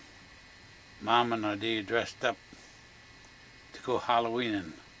Mom and Ardea dressed up to go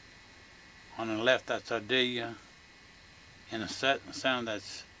Halloweening. On the left, that's Ardea. In the center,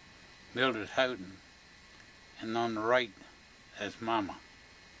 that's Mildred Houghton. And on the right, that's Mama.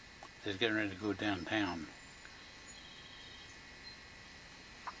 They're getting ready to go downtown.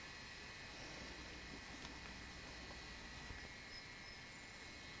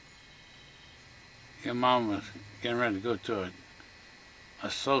 Your Mom was getting ready to go to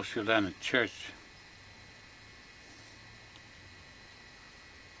a social down at church.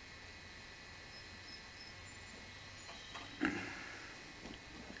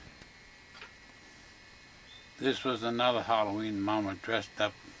 This was another Halloween. Mama dressed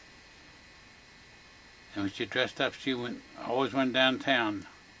up. And when she dressed up, she always went downtown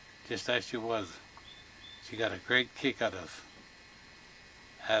just as she was. She got a great kick out of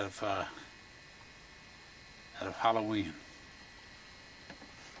Halloween.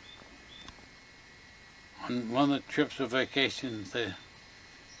 On one of the trips of vacations, they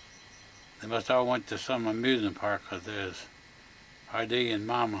must all went to some amusement park, because there's R.D. and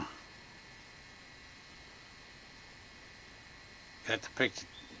Mama got the picture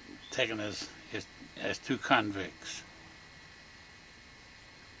taken as two convicts.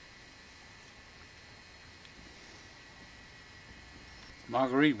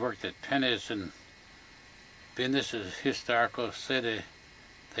 Marguerite worked at Penny's, and being this is a historical city,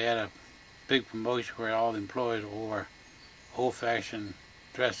 they had a big promotion where all the employees wore old-fashioned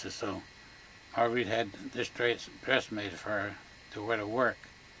dresses, so Marguerite had this dress made for her to wear to work,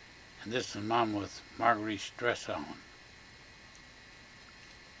 and this is Mom with Marguerite's dress on.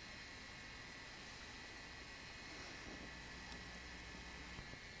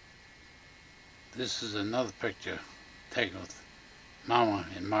 This is another picture taken with Mama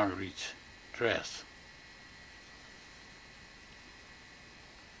in Marguerite's dress.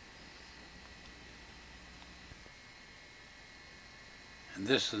 And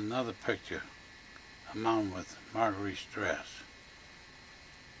this is another picture of Mama with Marguerite's dress.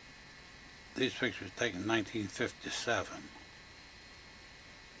 These pictures were taken in 1957.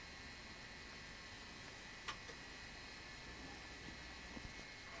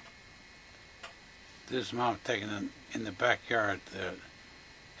 This is Mama taken in the backyard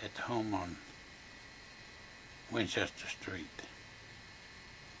at the home on Winchester Street.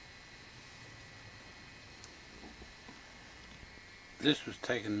 This was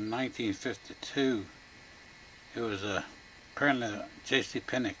taken in 1952. It was apparently a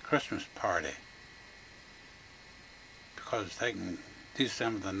J.C.Penney Christmas party, because it was taken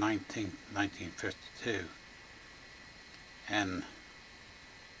December the 19th, 1952. And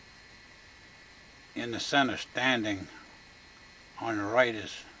in the center, standing on the right,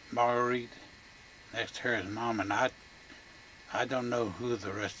 is Marguerite. Next to her is Mom, and I don't know who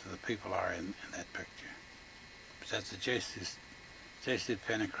the rest of the people are in that picture. But that's a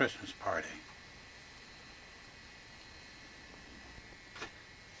J.C.Penney Christmas party.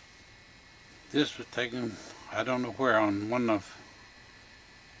 This was taken, I don't know where, on one of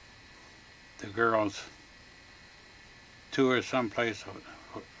the girls' tours someplace.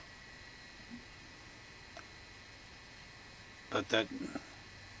 But that's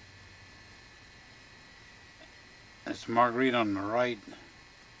Marguerite on the right,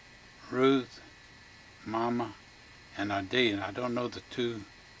 Ruth, Mama, and R.D., and I don't know the two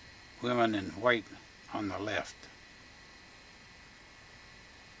women in white on the left.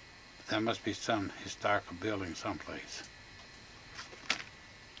 But there must be some historical building someplace.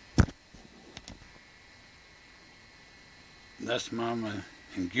 That's Mama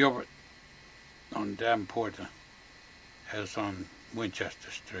and Gilbert on Davenport, as on Winchester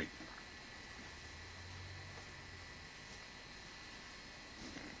Street.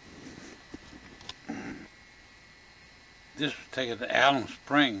 This was taken to Alum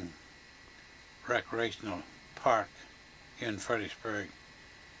Spring Recreational Park here in Fredericksburg.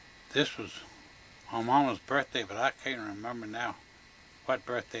 This was on Mama's birthday, but I can't remember now what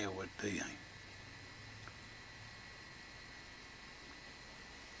birthday it would be.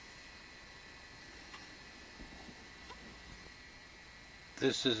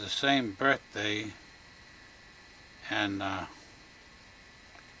 This is the same birthday, and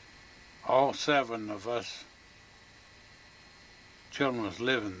all 7 of us children was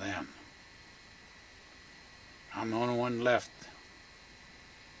living then. I'm the only one left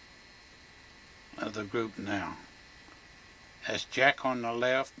of the group now. That's Jack on the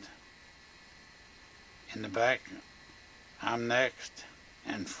left. In the back, I'm next,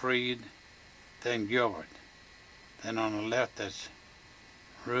 and Freed, then Gilbert. Then on the left, that's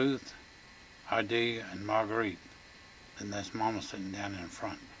Ruth, R.D., and Marguerite. Then that's Mama sitting down in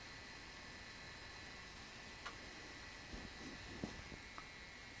front.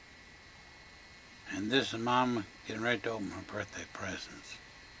 And this is Mama getting ready to open her birthday presents.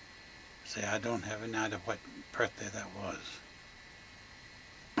 See, I don't have any idea what birthday that was.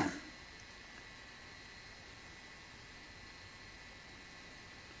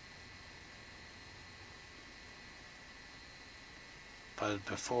 But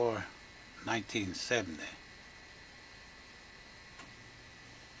before 1970.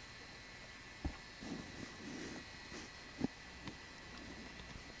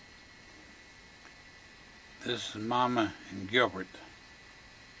 This is Mama and Gilbert.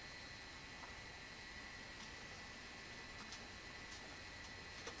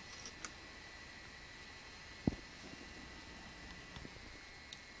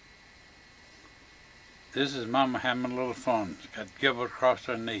 This is Mama having a little fun. She's got Gilbert across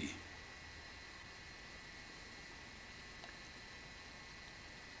her knee.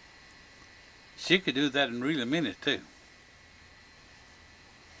 She could do that and really mean it too.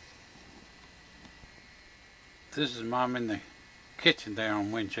 This is Mom in the kitchen there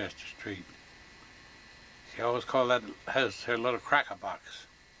on Winchester Street. She always called that house her little cracker box.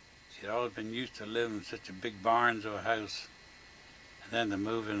 She'd always been used to living in such a big barns of a house, and then to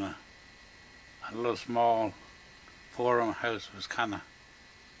move in a little small four-room house was kind of,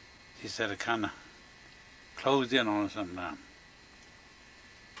 she said, it kind of closed in on her sometimes.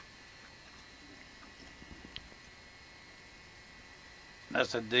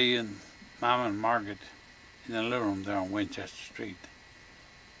 That's a day and Mama and Margaret in the living room there on Winchester Street.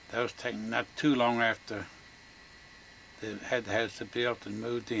 That was taken not too long after they had the house built and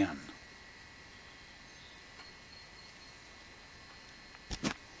moved in.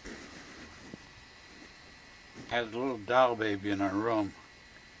 Had a little doll baby in her room,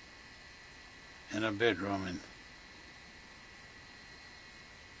 in her bedroom, and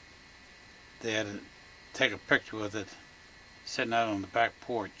they had to take a picture with it sitting out on the back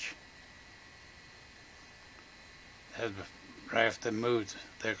porch. That was right after they moved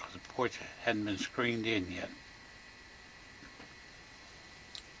there because the porch hadn't been screened in yet.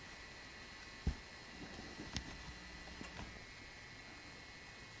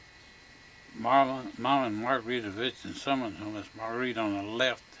 Mama and Marguerite are visiting someone's home. It's Marguerite on the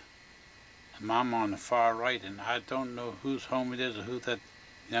left and Mama on the far right, and I don't know whose home it is or who that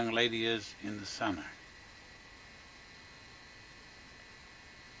young lady is in the center.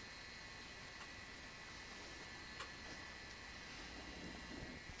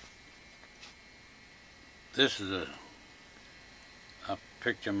 This is a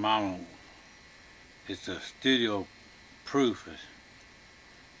picture Mama, it's a studio proof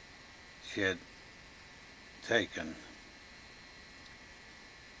she had taken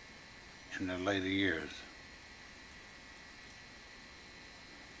in the later years.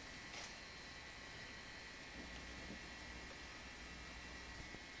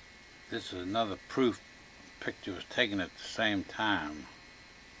 This is another proof picture was taken at the same time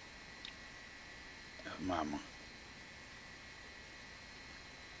of Mama.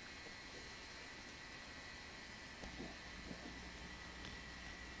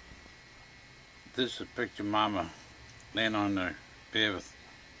 This is a picture of Mama laying on her bed with,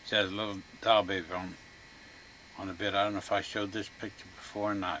 she has a little doll baby on the bed. I don't know if I showed this picture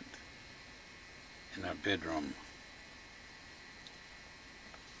before or not, in her bedroom.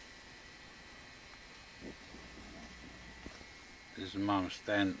 This is Mama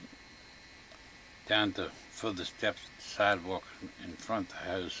standing down the further steps of the sidewalk in front of the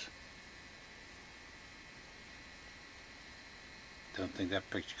house. Don't think that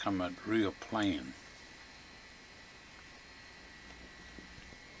picture come out real plain.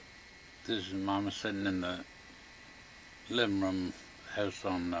 This is Mama sitting in the living room house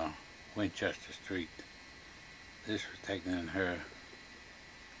on Winchester Street. This was taken in her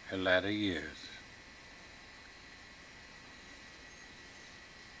latter years.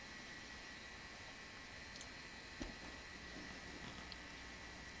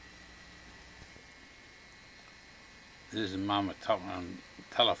 This is Mama talking on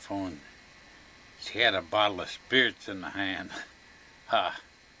the telephone. She had a bottle of spirits in the hand.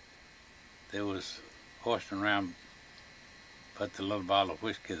 They was horsing around but the little bottle of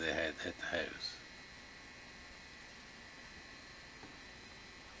whiskey they had at the house.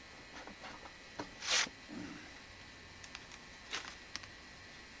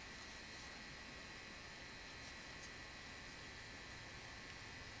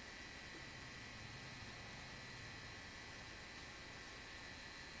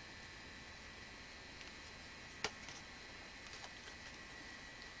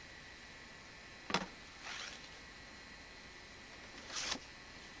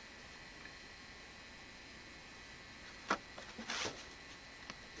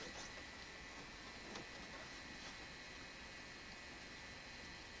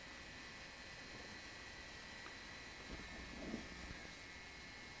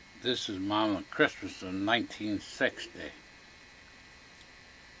 This is Mama Christmas of 1960.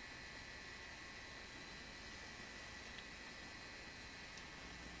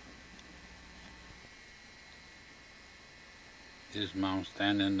 Here's Mom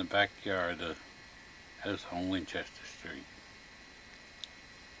standing in the backyard of the house on Winchester Street.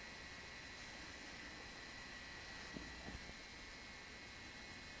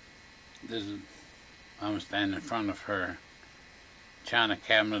 This is Mom standing in front of her china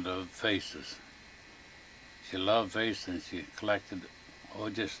cabinet of vases. She loved vases and she collected,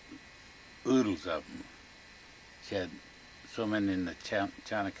 just oodles of them. She had so many in the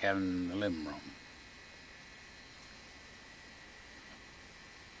china cabinet in the living room.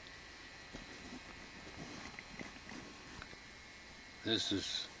 This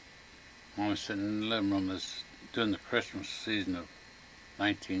is Mama sitting in the living room. This during the Christmas season of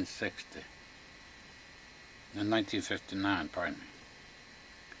 1960. In 1959, pardon me.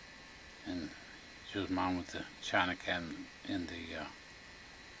 And shows Mom with the china can in the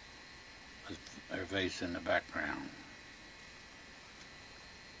with her vase in the background.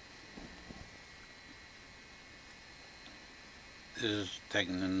 This is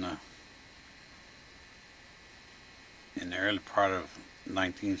taken in the early part of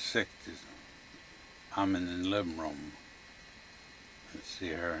 1960s. I'm in the living room. Let's see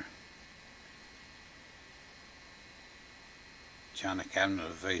her china cabinet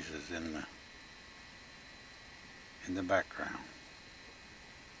of vases in the background.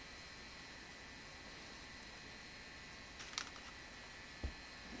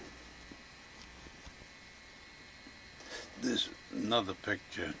 This is another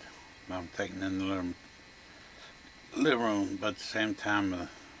picture I'm taking in the living room, but at the same time the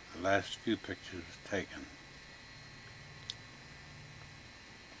last few pictures was taken.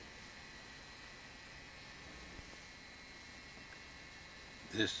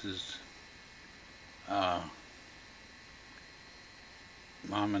 This is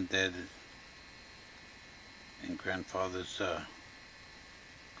Mom and Dad and Grandfather's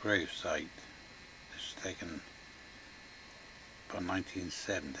grave site. This is taken about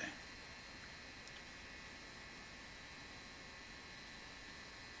 1970.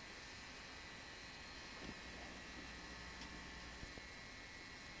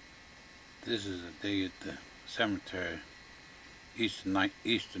 This is a day at the cemetery, Easter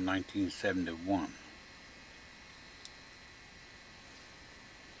 1971.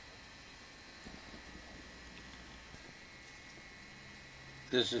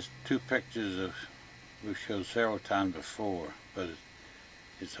 This is two pictures of we've showed several times before, but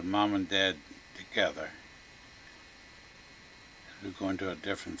it's a Mom and Dad together. We're going to a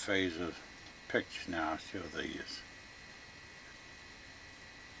different phase of pictures now. I'll show these.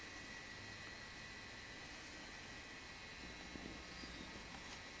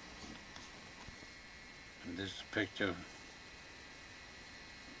 And this is a picture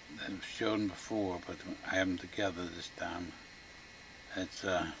that was shown before, but I have them together this time. That's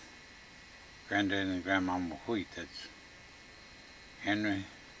Granddad and Grandmama Wheat. That's Henry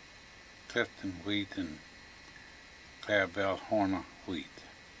Clifton Wheat and Clarabelle Horner Wheat.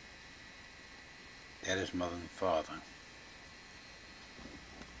 Daddy's mother and father.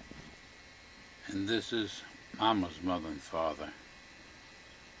 And this is Mama's mother and father.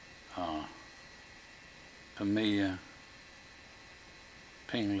 Amelia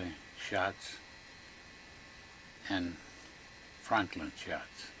Pingley Schatz and Franklin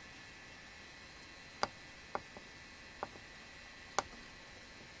Schatz.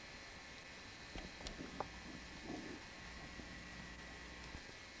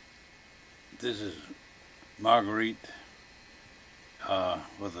 This is Marguerite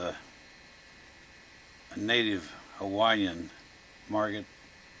with a native Hawaiian, Marguerite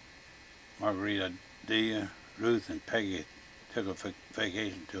Dia, Ruth and Peggy took a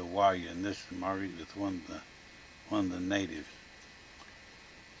vacation to Hawaii, and this is Marguerite with one of the natives.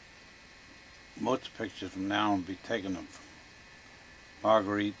 Most pictures from now on will be taken of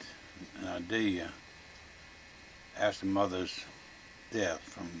Marguerite and Adelia after Mother's death,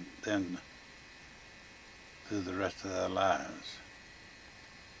 from then through the rest of their lives.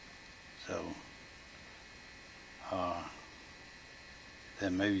 So, there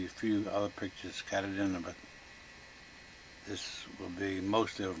may be a few other pictures scattered in there, but this will be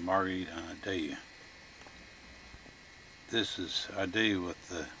mostly of Marguerite and Adelia. This is Adelia with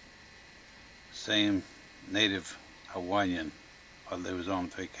the same native Hawaiian while they was on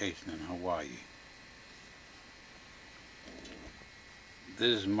vacation in Hawaii.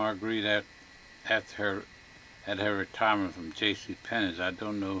 This is Marguerite at her retirement from J.C. Penney's. I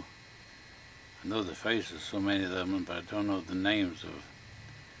don't know. I know the faces, so many of them, but I don't know the names of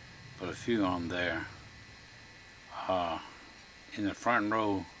but a few on there. In the front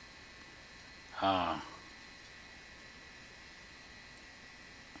row,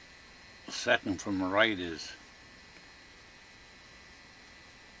 second from the right is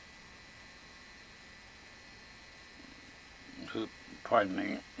pardon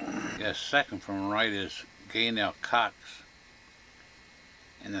me. Yes, second from the right is Gaynell Cox,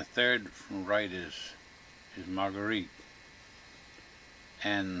 and the third from the right is Marguerite.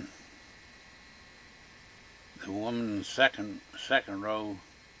 And the woman in the second row,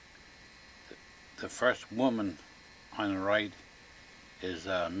 the first woman on the right is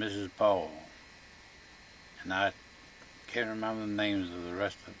Mrs. Ball, and I can't remember the names of the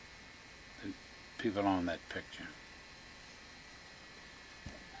rest of the people on that picture.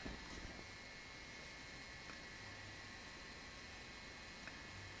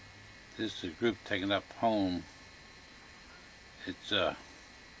 This is a group taken up home. It's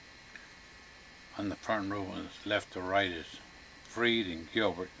on the front row, and it's left to right is Freed and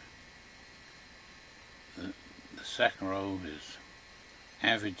Gilbert. The second row is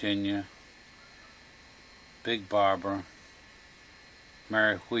Aunt Virginia, Big Barbara,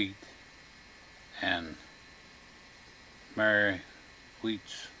 Mary Wheat, and Mary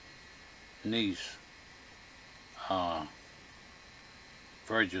Wheat's niece,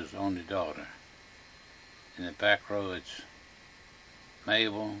 Virgil's only daughter. In the back row it's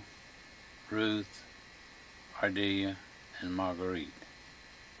Mabel, Ruth, Ardelia, and Marguerite.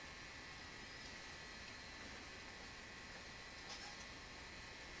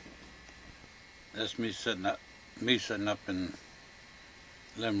 That's me sitting up in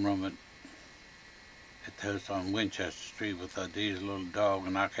the living room at the house on Winchester Street with Ardea's little dog,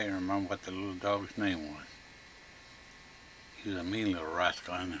 and I can't remember what the little dog's name was. He was a mean little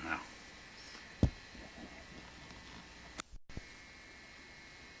rascal anyhow.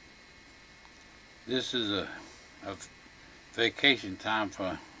 This is a vacation time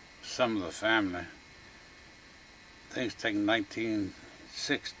for some of the family. I think it's taken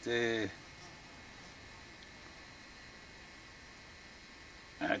 1960.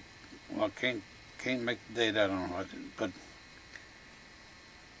 I can't make the date, I don't know what, but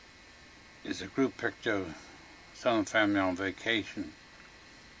it's a group picture of some of the family on vacation,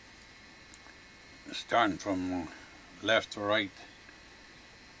 starting from left to right.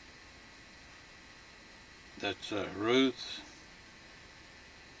 That's Ruth,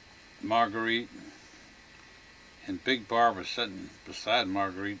 Marguerite, and Big Barbara sitting beside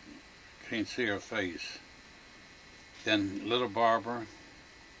Marguerite. Can't see her face. Then Little Barbara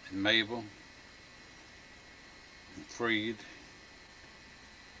and Mabel and Freed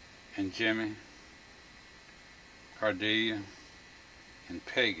and Jimmy, Ardelia, and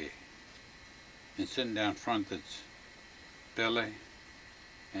Peggy. And sitting down front that's Billy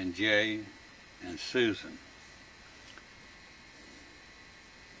and Jay and Susan.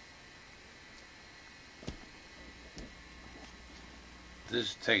 This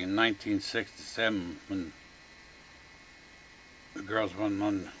is taken 1967 when the girls went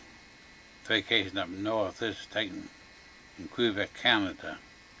on vacation up north. This is taken in Quebec, Canada.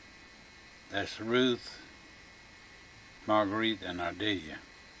 That's Ruth, Marguerite, and Ardelia.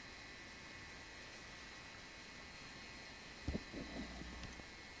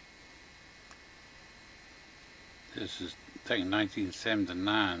 This is taken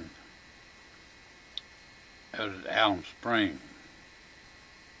 1979 out at Alum Spring.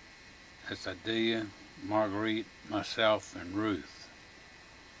 That's Ardelia, Marguerite, myself, and Ruth.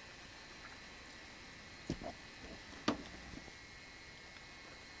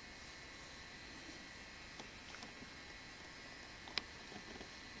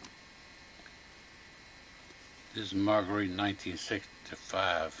 This is Marguerite,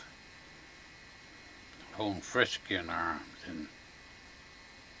 1965, holding Frisky in her arms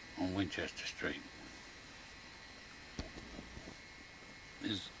on Winchester Street.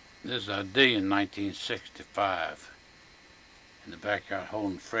 This is Ardelia in 1965, in the backyard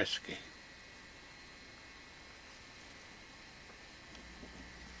holding Frisky.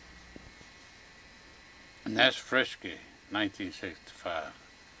 And that's Frisky, 1965.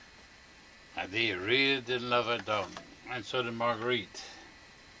 Ardelia really did love her dog, and so did Marguerite.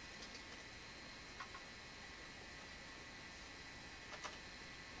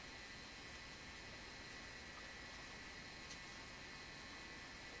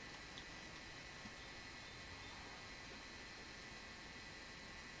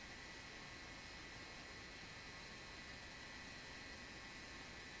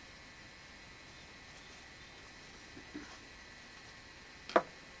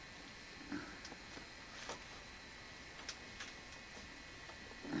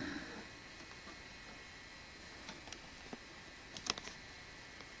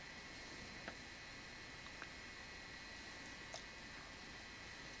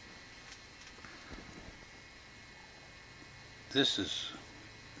 This is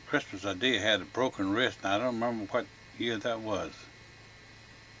Christmas. Ardelia had a broken wrist, and I don't remember what year that was.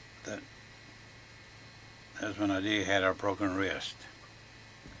 That's when Ardelia had her broken wrist.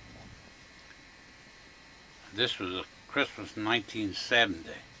 This was a Christmas 1970.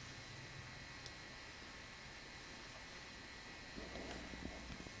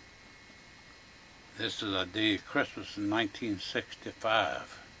 This is Ardelia Christmas in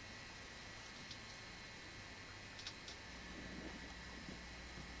 1965.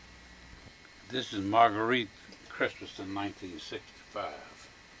 This is Marguerite Christmas in 1965.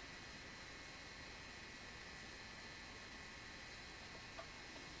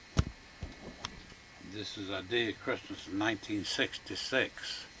 This is a day of Christmas in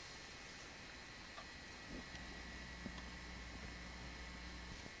 1966.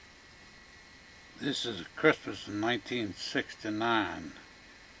 This is Christmas in 1969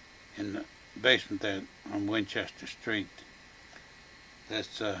 in the basement there on Winchester Street.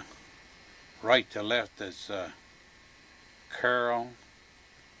 That's right to left, that's Carol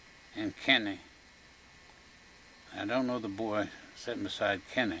and Kenny. I don't know the boy sitting beside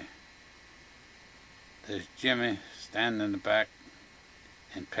Kenny. There's Jimmy standing in the back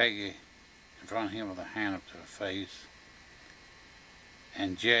and Peggy in front of him with a hand up to her face,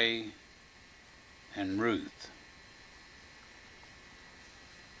 and Jay and Ruth.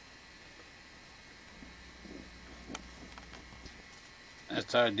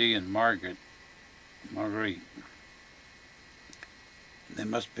 That's ID and Marguerite. They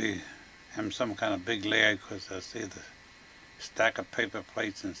must be having some kind of big lag because I see the stack of paper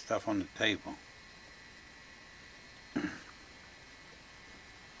plates and stuff on the table.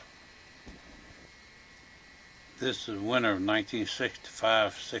 This is winter of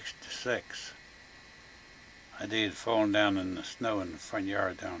 1965-66. ID had fallen down in the snow in the front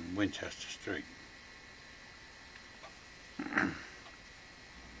yard down Winchester Street.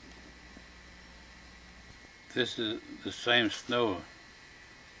 This is the same snow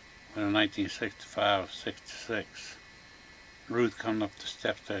in 1965-66. Ruth coming up the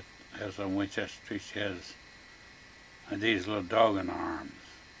steps that has on Winchester Street. She has ID's little dog in her arms.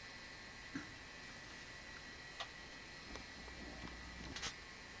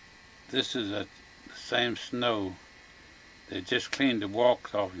 This is the same snow. They just cleaned the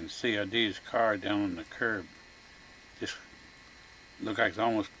walks off. You can see ID's car down on the curb. Just look like it's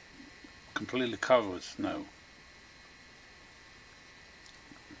almost completely covered with snow.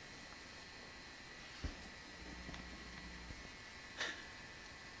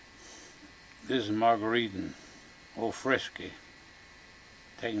 This is Marguerite and Old Frisky,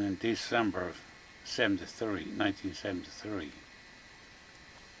 taken in December of 1973.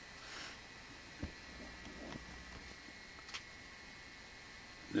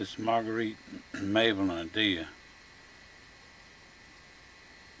 This is Marguerite, Mabel, and Adia,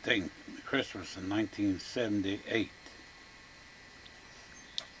 taken Christmas in 1978.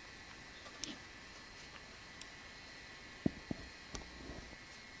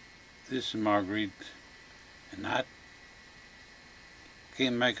 This is Marguerite, and I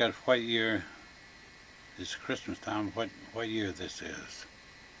can't make out what year, it's Christmas time, what year this is.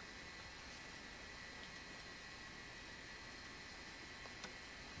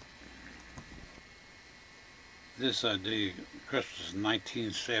 This ID, Christmas in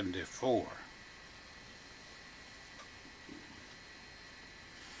 1974.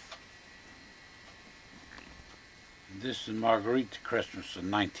 This is Marguerite Christmas in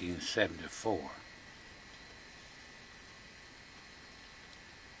 1974.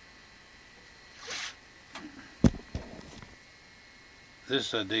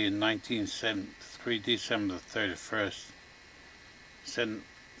 This ID in 1973, December the 31st, said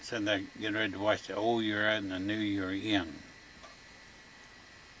they're getting ready to watch the old year out and the new year in.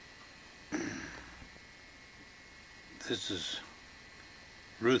 This is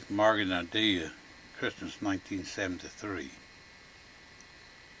Ruth, Margaret, and Adia, Christmas 1973.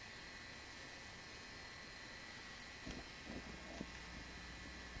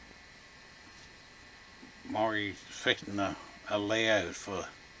 Margie's fixing a layout for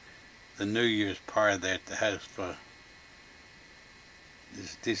the New Year's party there at the house for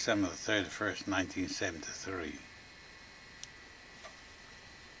this December the 31st, 1973.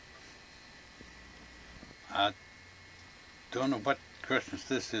 I don't know what Christmas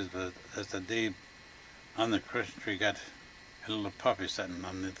this is, but that's the day on the Christmas tree got a little puppy sitting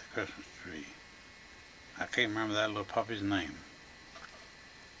underneath the Christmas tree. I can't remember that little puppy's name.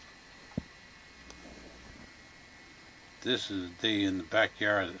 This is the day in the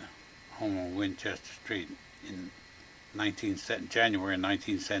backyard of the home on Winchester Street in January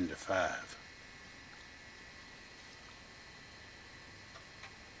 1975.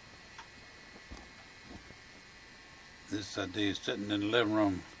 This day is sitting in the living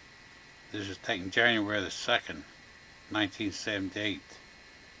room. This is taken January the 2nd, 1978.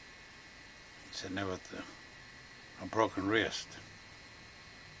 Sitting there with a broken wrist.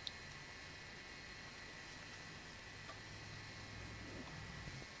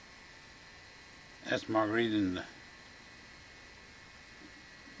 That's Marguerite in the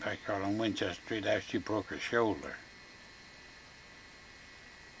backyard on Winchester Street after she broke her shoulder.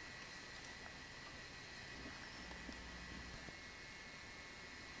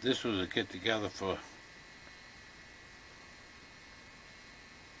 This was a get-together for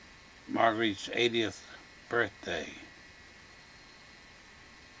Marguerite's 80th birthday.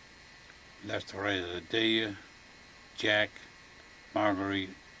 Left to right is Adelia, Jack,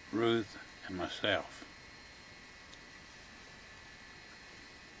 Marguerite, Ruth, and myself.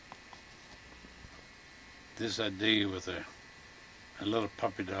 This Adelia with a little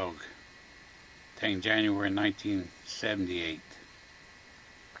puppy dog, taken January 1978.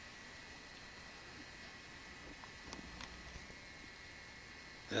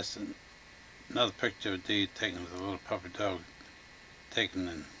 That's another picture of Adelia taken with a little puppy dog, taken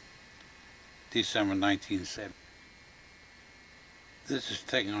in December 1970. This is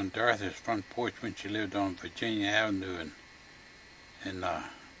taken on Dorothy's front porch when she lived on Virginia Avenue in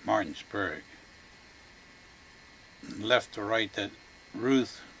Martinsburg. Left to right, that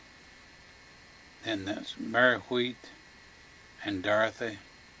Ruth, and that's Mary Wheat and Dorothy.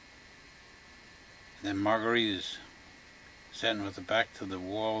 And then Marguerite is sitting with her back to the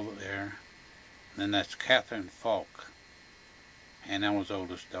wall there. And then that's Catherine Falk, Aunt Emma's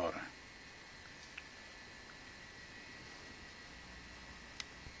oldest daughter.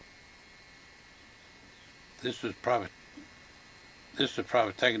 This was probably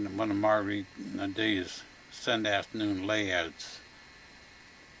taken in one of Marguerite and Adelia's Sunday afternoon layouts.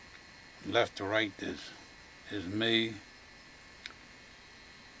 Left to right is me,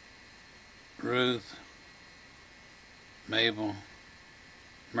 Ruth, Mabel,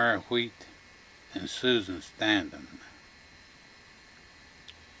 Mary Wheat, and Susan Standen.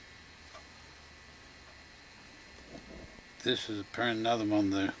 This is apparently another one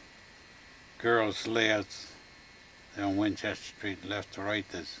of the girls' layouts there on Winchester Street. Left to right,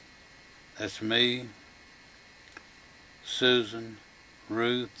 that's me, Susan,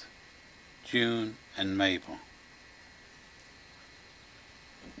 Ruth, June, and Mabel.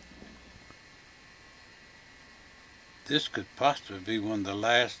 This could possibly be one of the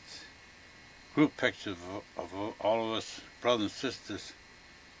last group pictures of all of us brothers and sisters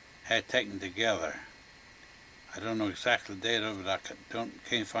had taken together. I don't know exactly the date of it. I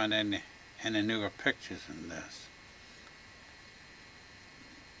can't find any newer pictures in this.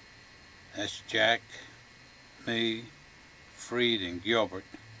 That's Jack, me, Freed, and Gilbert,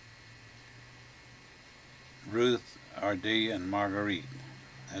 Ruth, Ardelia, and Marguerite.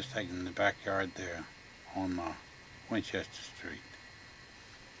 That's taken in the backyard there on Winchester Street.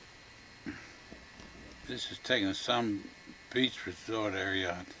 This is taken in some beach resort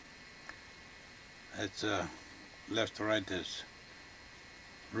area. That's left to right. There's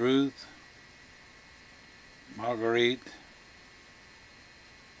Ruth, Marguerite,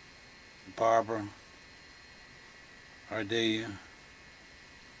 Barbara, Ardelia,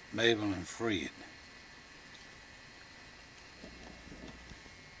 Mabel, and Freed.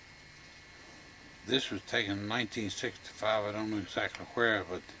 This was taken in 1965. I don't know exactly where,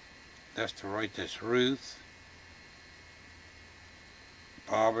 but left to right, that's Ruth,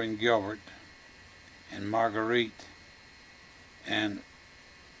 Barbara and Gilbert, and Marguerite. And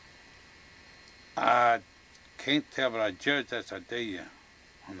I can't tell, but I judge that's Adelia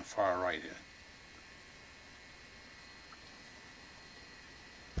on the far right here.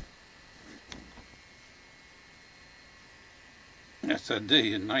 That's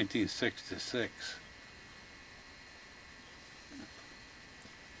Adelia in 1966.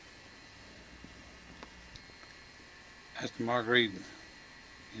 That's Marguerite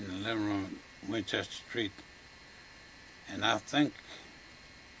in the living room at Winchester Street. And I think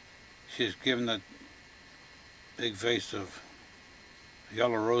she's given that big vase of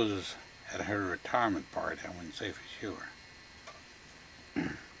yellow roses at her retirement party. I wouldn't say for sure.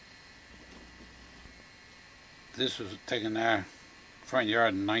 This was taken in our front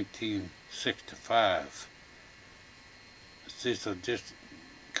yard in 1965. Cecil just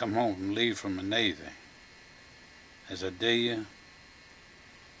come home from leave from the Navy. There's Adelia,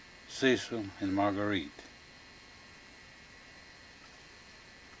 Cecil, and Marguerite.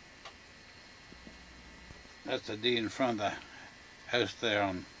 That's Adelia in front of the house there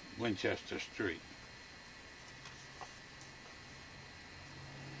on Winchester Street.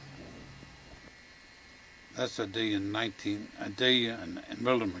 That's Adelia and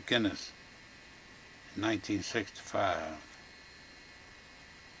Mildred McGinnis in 1965.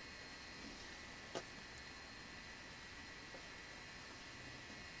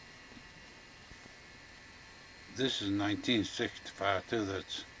 This is 1965 too.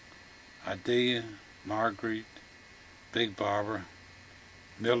 That's Adelia, Marguerite, Big Barbara,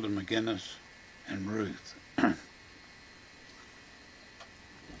 Mildred McGinnis, and Ruth.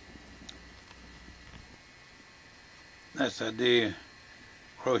 That's Adelia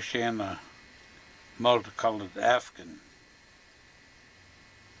crocheting a multicolored Afghan.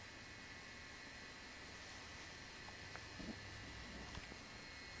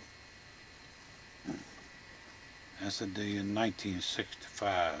 That's a day in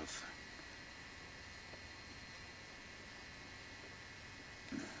 1965.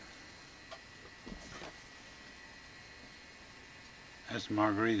 That's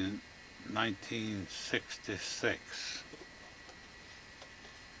Marguerite in 1966.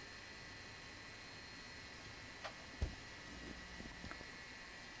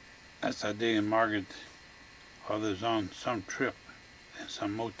 That's a day in Margaret was on some trip in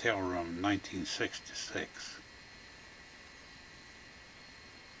some motel room in 1966.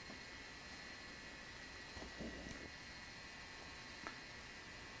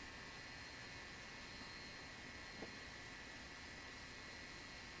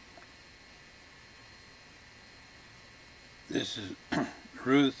 This is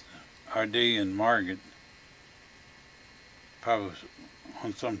Ruth, R.D. and Margaret, probably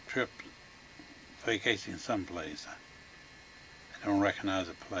on some trip, vacationing someplace. I don't recognize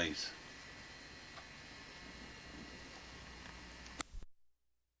the place.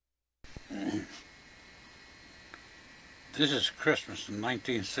 This is Christmas in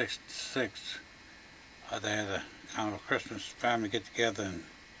 1966. They had a kind of a Christmas family get together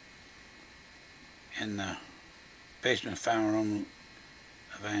in the basement family room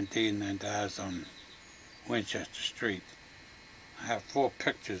of Aunt Dee and their dad's on Winchester Street. I have 4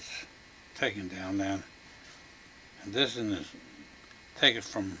 pictures taken down there, and this one is taken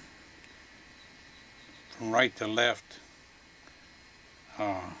from right to left.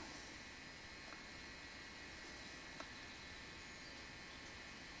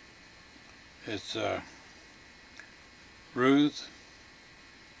 It's Ruth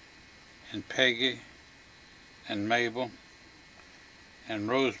and Peggy and Mabel and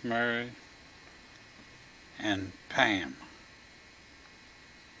Rosemary and Pam.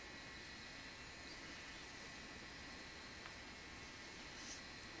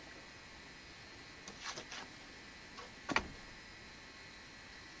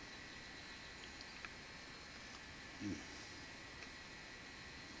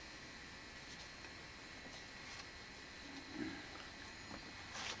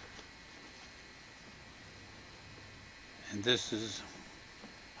 And this is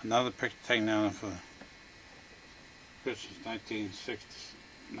another picture taken down for Christmas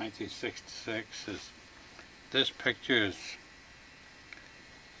 1966. This picture is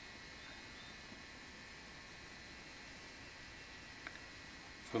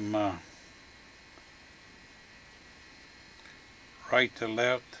from right to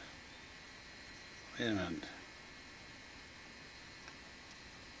left. Wait a minute.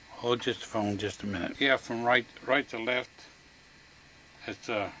 Hold just the phone just a minute. Yeah, from right to left.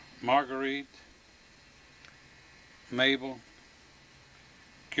 It's Marguerite, Mabel,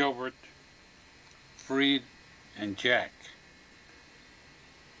 Gilbert, Freed, and Jack.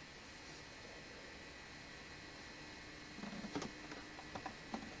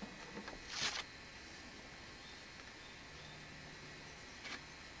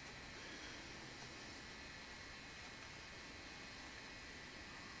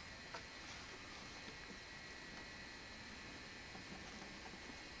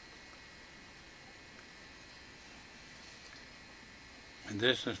 And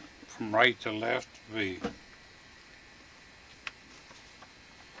this is from right to left, be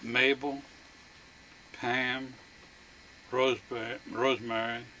Mabel, Pam,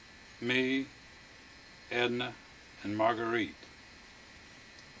 Rosemary, me, Edna, and Marguerite.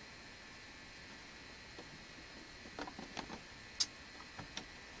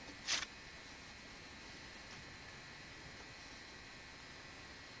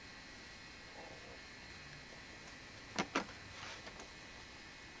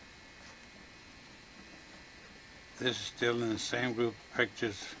 This is still in the same group of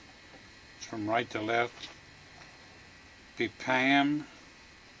pictures. It's from right to left. Be Pam,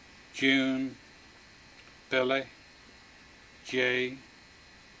 June, Billy, Jay,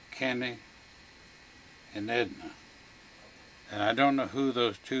 Kenny, and Edna. And I don't know who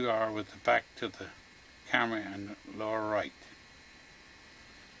those 2 are with the back to the camera in the lower right.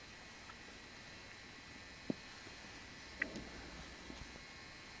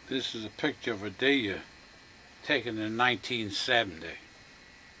 This is a picture of Adelia taken in 1970.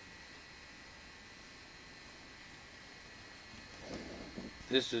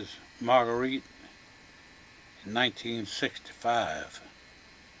 This is Marguerite in 1965.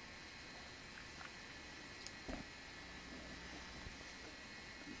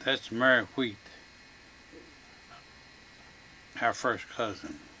 That's Mary Wheat, our first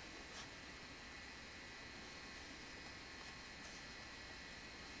cousin.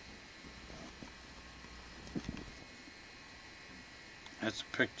 That's a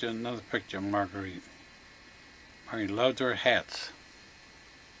picture, another picture of Marguerite. Marguerite loved her hats.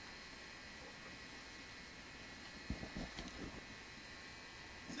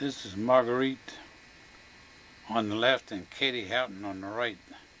 This is Marguerite on the left and Katie Houghton on the right.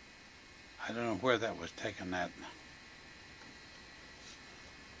 I don't know where that was taken at.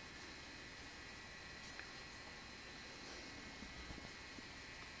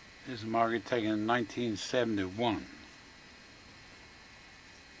 This is Marguerite taken in 1971.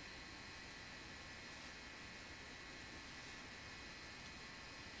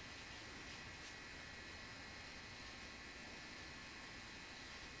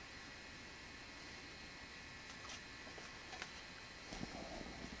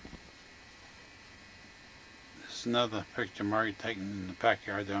 This is another picture of Marguerite taken in the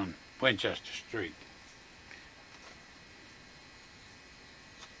backyard on Winchester Street.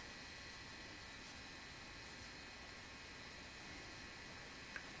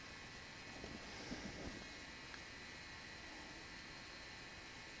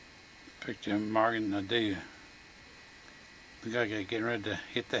 Picture of Margaret and Adelia. We gotta get getting ready to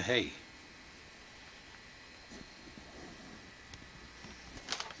hit the hay.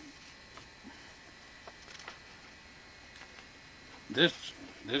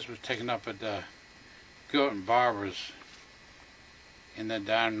 This was taken up at Gilbert and Barbara's in the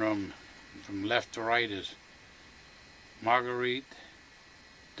dining room. From left to right is Marguerite,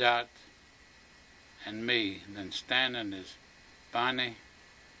 Dot, and me. And then standing is Bonnie,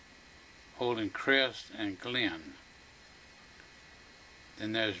 holding Chris and Glenn.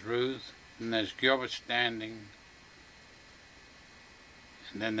 Then there's Ruth, and there's Gilbert standing,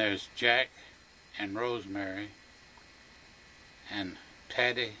 and then there's Jack and Rosemary, and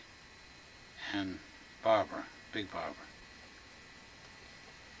Patty and Barbara, Big Barbara.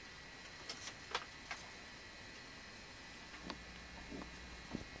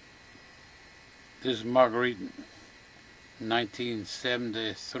 This is Marguerite,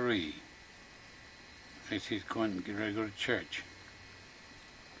 1973. I think she's going to get ready to go to church.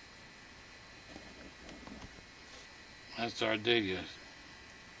 That's Ardelia.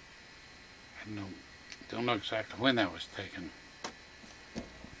 I don't know exactly when that was taken.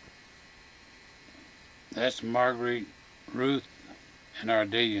 That's Marguerite, Ruth, and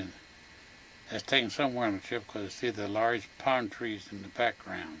Ardelia. That's taken somewhere on the trip because I see the large palm trees in the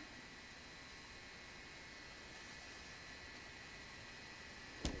background.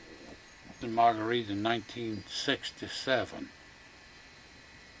 Marguerite in 1967.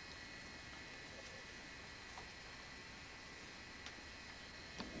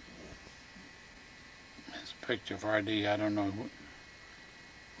 That's a picture of RD. I don't know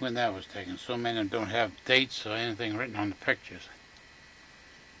when that was taken. So many of them don't have dates or anything written on the pictures.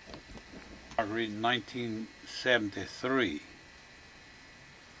 Marguerite in 1973.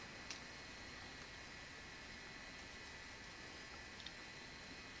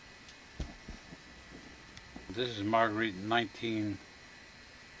 This is Marguerite in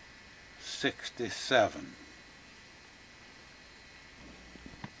 1967.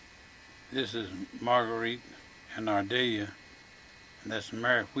 This is Marguerite and Ardelia, and that's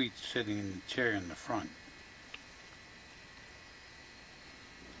Mary Wheat sitting in the chair in the front.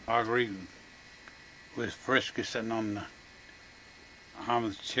 Marguerite with Frisky sitting on the arm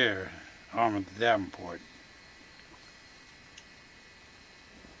of the chair, arm of the Davenport.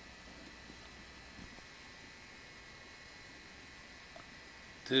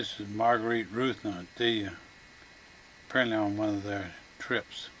 This is Marguerite, Ruth, and Adelia, apparently on one of their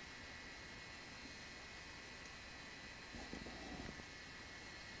trips.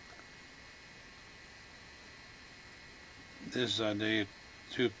 This is Adelia,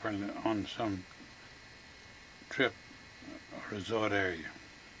 too, apparently on some trip or resort area.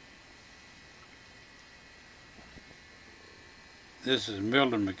 This is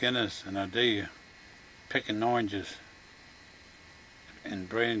Mildred McGinnis and Adelia picking oranges in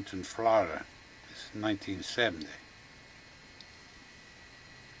Bradenton, Florida. This is 1970.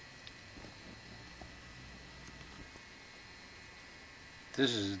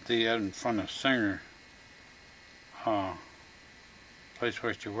 This is the out in front of Singer, place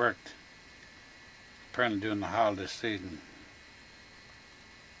where she worked, apparently during the holiday season.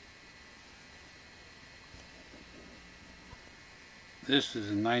 This is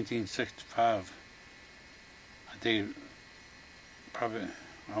in 1965. I did probably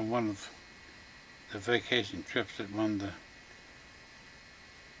on one of the vacation trips at one of the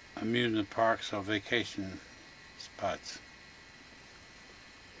amusement parks or vacation spots.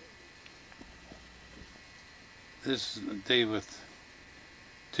 This is a day with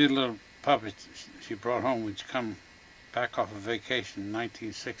two little puppies she brought home when she come back off of vacation in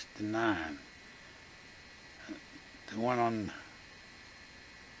 1969. The one on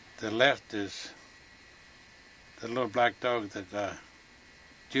the left is the little black dog that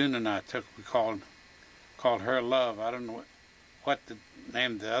June and I took. We called her Love. I don't know what the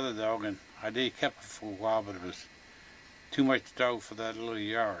name of the other dog, and I did keep it for a while, but it was too much dog for that little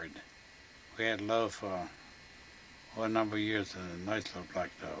yard. We had Love for a number of years, a nice little black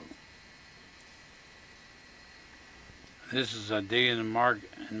dog. This is Dee and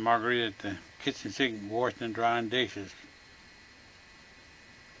Marguerite at the kitchen sink washing and drying dishes.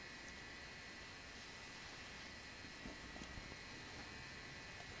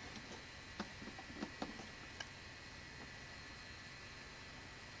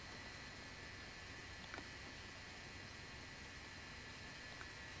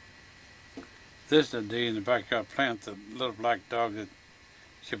 This is Dee in the backyard playing with the little black dog that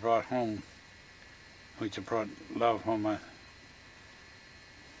she brought home, which she brought Love home.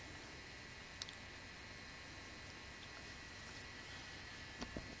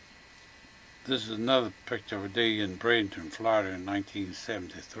 This is another picture of Dee in Bradenton, Florida in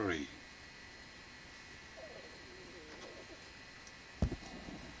 1973.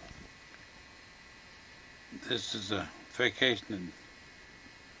 This is a vacation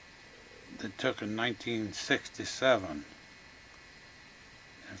that took in 1967.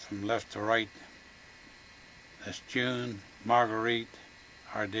 And from left to right, that's June, Marguerite,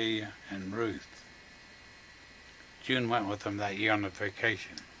 Ardelia, and Ruth. June went with them that year on the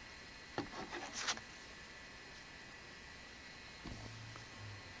vacation.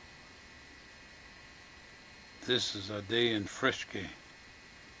 This is Dee and Frisky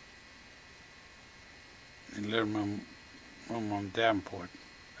in the living room on Davenport,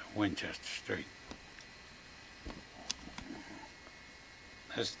 Winchester Street.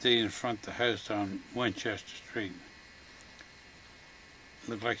 That's Dee in front of the house on Winchester Street.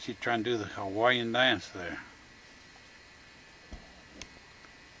 Looked like she's trying to do the Hawaiian dance there.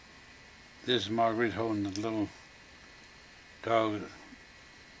 This is Marguerite holding the little dog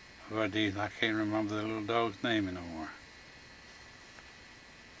of Dee. I can't remember the little dog's name anymore.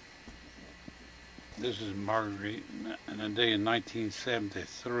 This is Marguerite and Dee in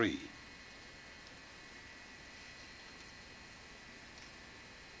 1973.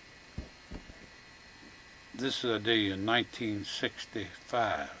 This is Dee in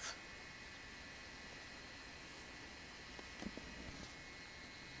 1965.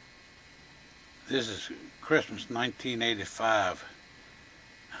 This is Christmas 1985.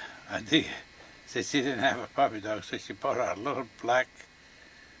 Dee said she didn't have a puppy dog, so she bought out a little black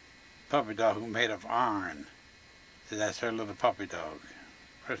puppy dog made of iron. So that's her little puppy dog.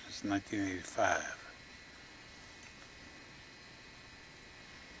 Christmas 1985.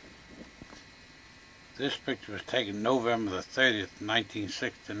 This picture was taken November the 30th,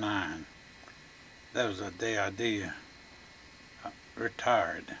 1969. That was the day Dee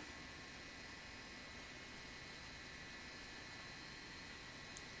retired.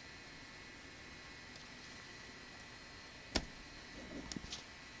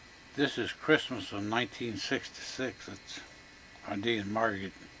 This is Christmas of 1966. It's Dee and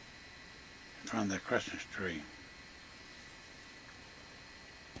Margaret in front of the Christmas tree.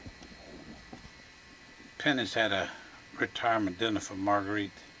 Penny's had a retirement dinner for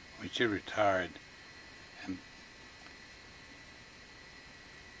Marguerite when she retired. And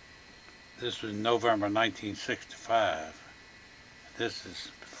this was November 1965. This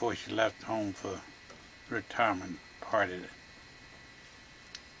is before she left home for the retirement party.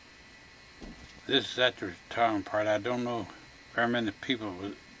 This is at the retirement party. I don't know very many people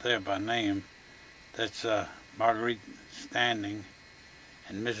were there by name. That's Marguerite standing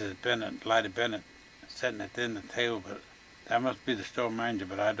and Mrs. Bennett, Lottie Bennett, sitting at the end of the table, but that must be the store manager,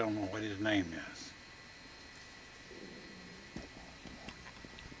 but I don't know what his name is.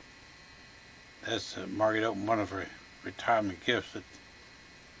 That's Margaret opened one of her retirement gifts that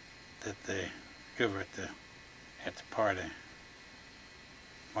they give her at the party.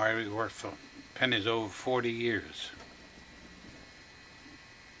 Margaret worked for Penny's over 40 years.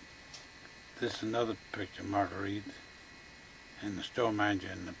 This is another picture of Marguerite and the store manager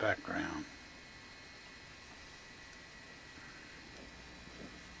in the background.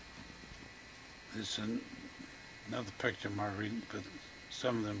 This is another picture of Marguerite, but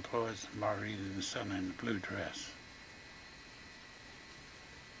some of the employees of Marguerite and the son in the blue dress.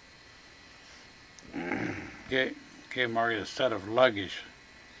 Gave Marguerite a set of luggage.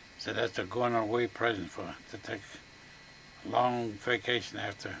 Said that's a going away present to take a long vacation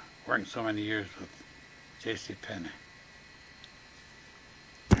after working so many years with J.C. Penney.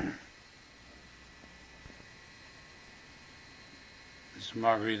 This is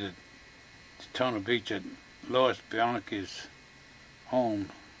Marguerite at Daytona Beach at Lois Bianchi's home.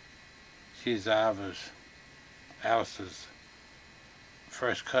 She's Alice's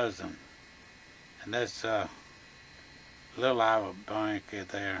first cousin. And that's little Iva Bianchi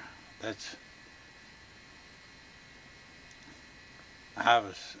there. That's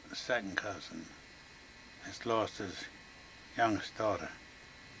Iva's second cousin. That's Lois's youngest daughter.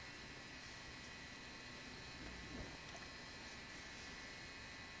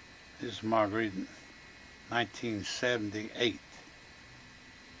 This is Marguerite in 1978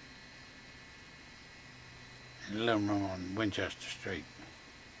 in the living room on Winchester Street.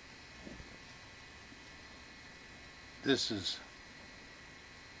 This is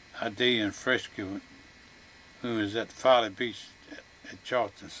Adelia Frisco, who is at Folly Beach at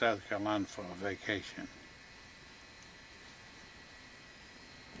Charleston, South Carolina for a vacation.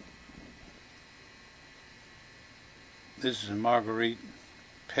 This is Marguerite,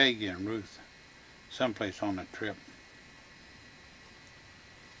 Peggy, and Ruth, someplace on a trip.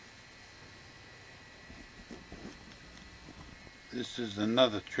 This is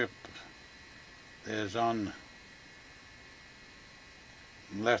another trip. There's on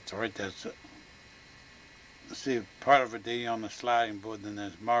the left or right, there's see part of Adelia on the sliding board, then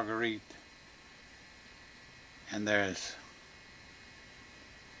there's Marguerite, and there's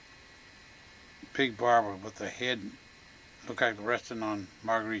Big Barbara with her head look like resting on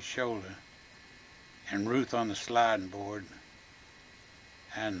Marguerite's shoulder, and Ruth on the sliding board,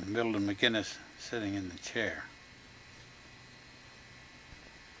 and Mildred McGinnis sitting in the chair.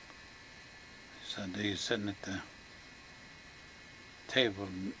 So Adelia's sitting at the table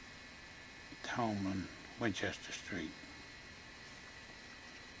at home on Winchester Street.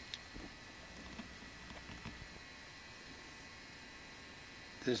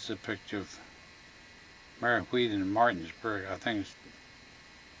 This is a picture of Mary Wheat in Martinsburg. I think it's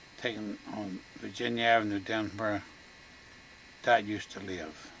taken on Virginia Avenue down where Dad used to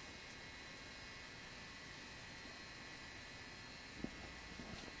live.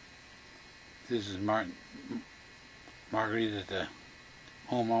 This is Marguerite at the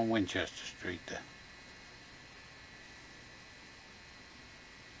home on Winchester Street.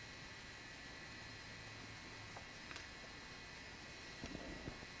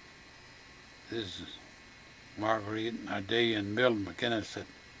 This is Marguerite and Adelia and Mildred McGinnis at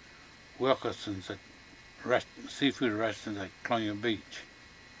Wilkinson's at seafood restaurants at Colonial Beach.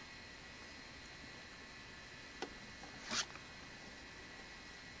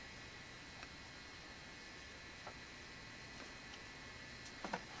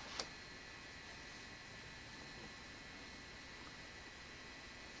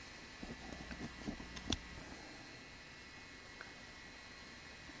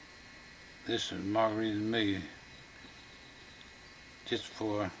 This is Marguerite and me just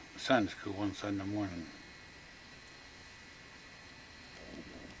for Sunday school one Sunday morning.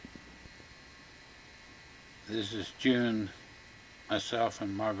 This is June, myself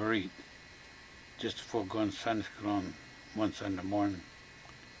and Marguerite, just before going to Sunday school on one Sunday morning.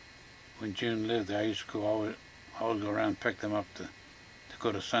 When June lived there, I used to always go around and pick them up to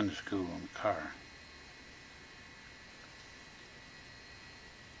go to Sunday school in the car.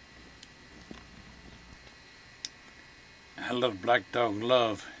 Our little black dog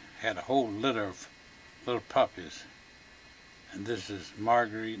Love had a whole litter of little puppies, and this is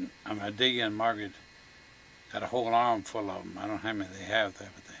Adelia and Margaret got a whole armful of them. I don't know how many they have there,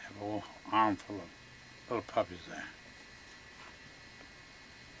 but they have a whole armful of little puppies there.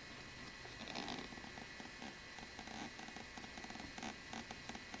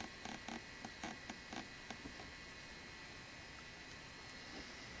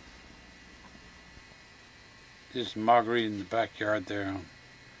 This is Marguerite in the backyard there on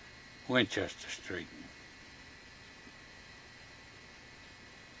Winchester Street.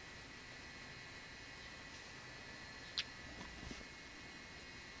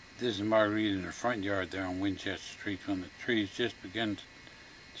 This is Marguerite in the front yard there on Winchester Street when the trees just begin to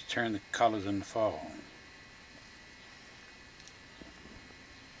turn the colors in the fall.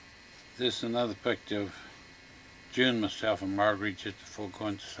 This is another picture of June, myself, and Marguerite just before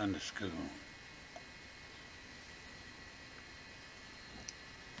going to Sunday school.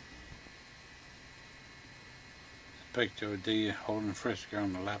 Picture of Adelia holding Frisco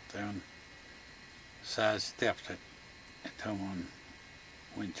on the lap there on the side steps at home on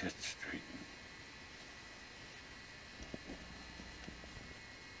Winchester Street.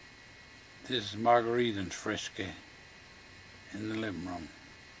 This is Marguerite and Frisco in the living room.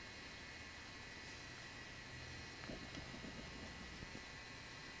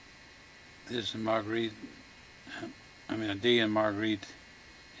 This is Adelia and Marguerite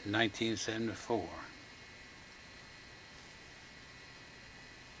in 1974.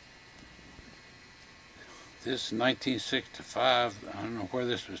 This is 1965. I don't know where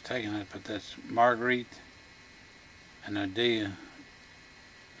this was taken at, but that's Marguerite and Adia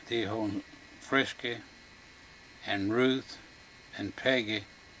Frisky and Ruth and Peggy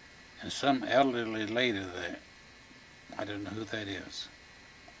and some elderly lady there. I don't know who that is.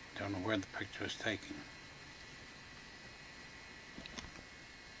 Don't know where the picture was taken.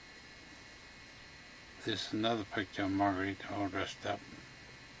 This is another picture of Marguerite all dressed up.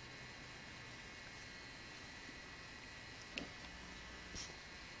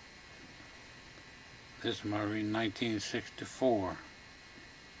 This is Marguerite in 1964.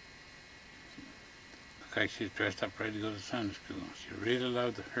 Looks like she's dressed up ready to go to Sunday school. She really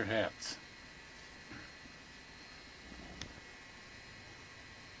loved her hats.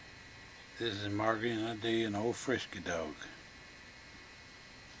 This is Marguerite and Adia, an old Frisky dog.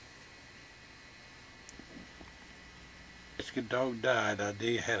 Frisky dog died.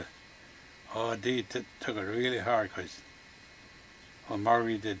 Adia took it really hard because, well,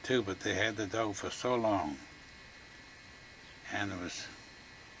 Marguerite did too, but they had the dog for so long. And it was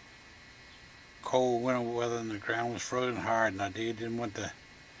cold winter weather and the ground was frozen hard, and Adia didn't want to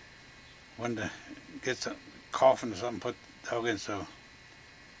get some coffin or something to put the dog in, so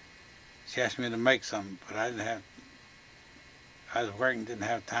she asked me to make something, but I was working, didn't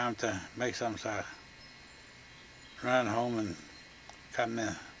have time to make something, so I ran home and got in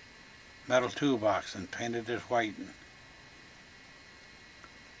a metal toolbox and painted it white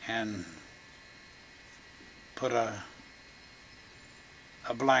and put a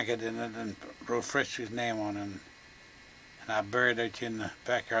blanket in it and wrote Frisky's name on it, and I buried it in the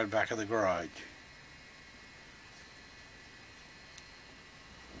backyard back of the garage.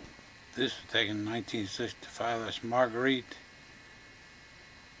 This was taken in 1965. That's Marguerite,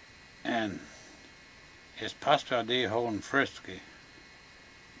 and it's possible Adia holding Frisky,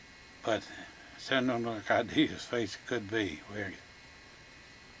 but it certainly don't look like Adia's face. It could be weird.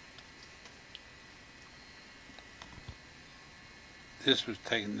 This was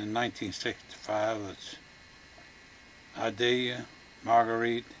taken in 1965. It's Adia,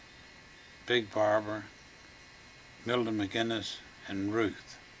 Marguerite, Big Barbara, Milda McGinnis, and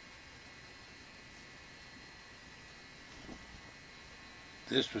Ruth.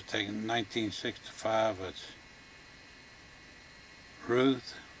 This was taken in 1965. It's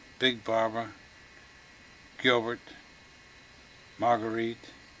Ruth, Big Barbara, Gilbert,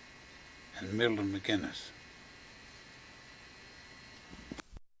 Marguerite, and Milda McGinnis.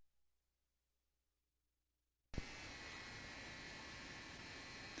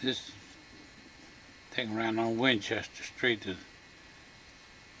 This taken around on Winchester Street. To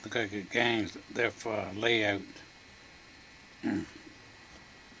look like a gang's there for a layout.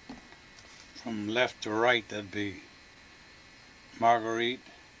 From left to right, that'd be Marguerite,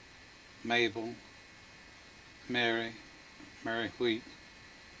 Mabel, Mary Wheat,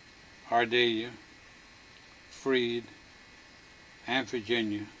 Ardelia, Freed, Aunt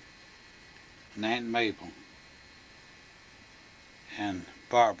Virginia, and Aunt Mabel, and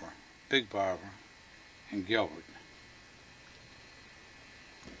Barbara, Big Barbara, and Gilbert.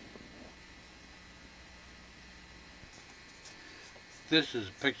 This is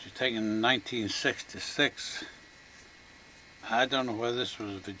a picture taken in 1966. I don't know whether this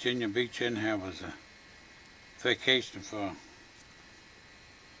was Virginia Beach. In here was a vacation for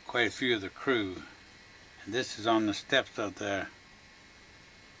quite a few of the crew. And this is on the steps of their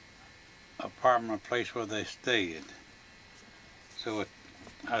apartment place where they stayed. So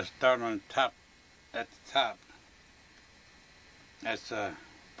I started on the top, at the top. That's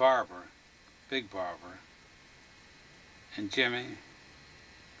Barbara, Big Barbara, and Jimmy,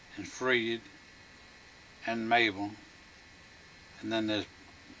 and Freed, and Mabel, and then there's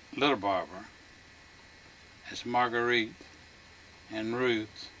Little Barbara, it's Marguerite, and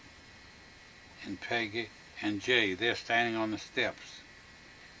Ruth, and Peggy, and Jay. They're standing on the steps,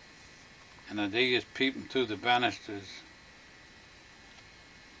 and Adia's peeping through the banisters,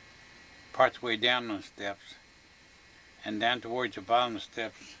 parts way down on the steps, and down towards the bottom of the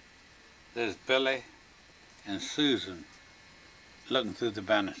steps, there's Billy and Susan looking through the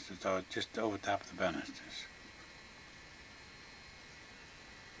banisters, or just over top of the banisters.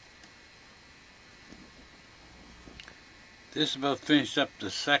 This about finished up the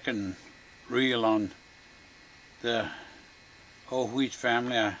second reel on the whole Wheat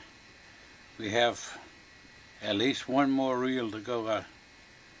family. We have at least one more reel to go.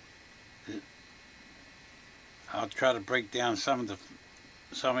 I'll try to break down some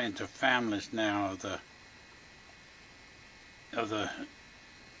into families now of the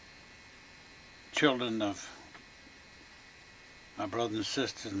children of my brothers and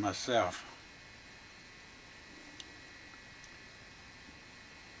sisters and myself.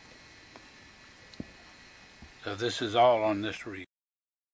 So this is all on this reef.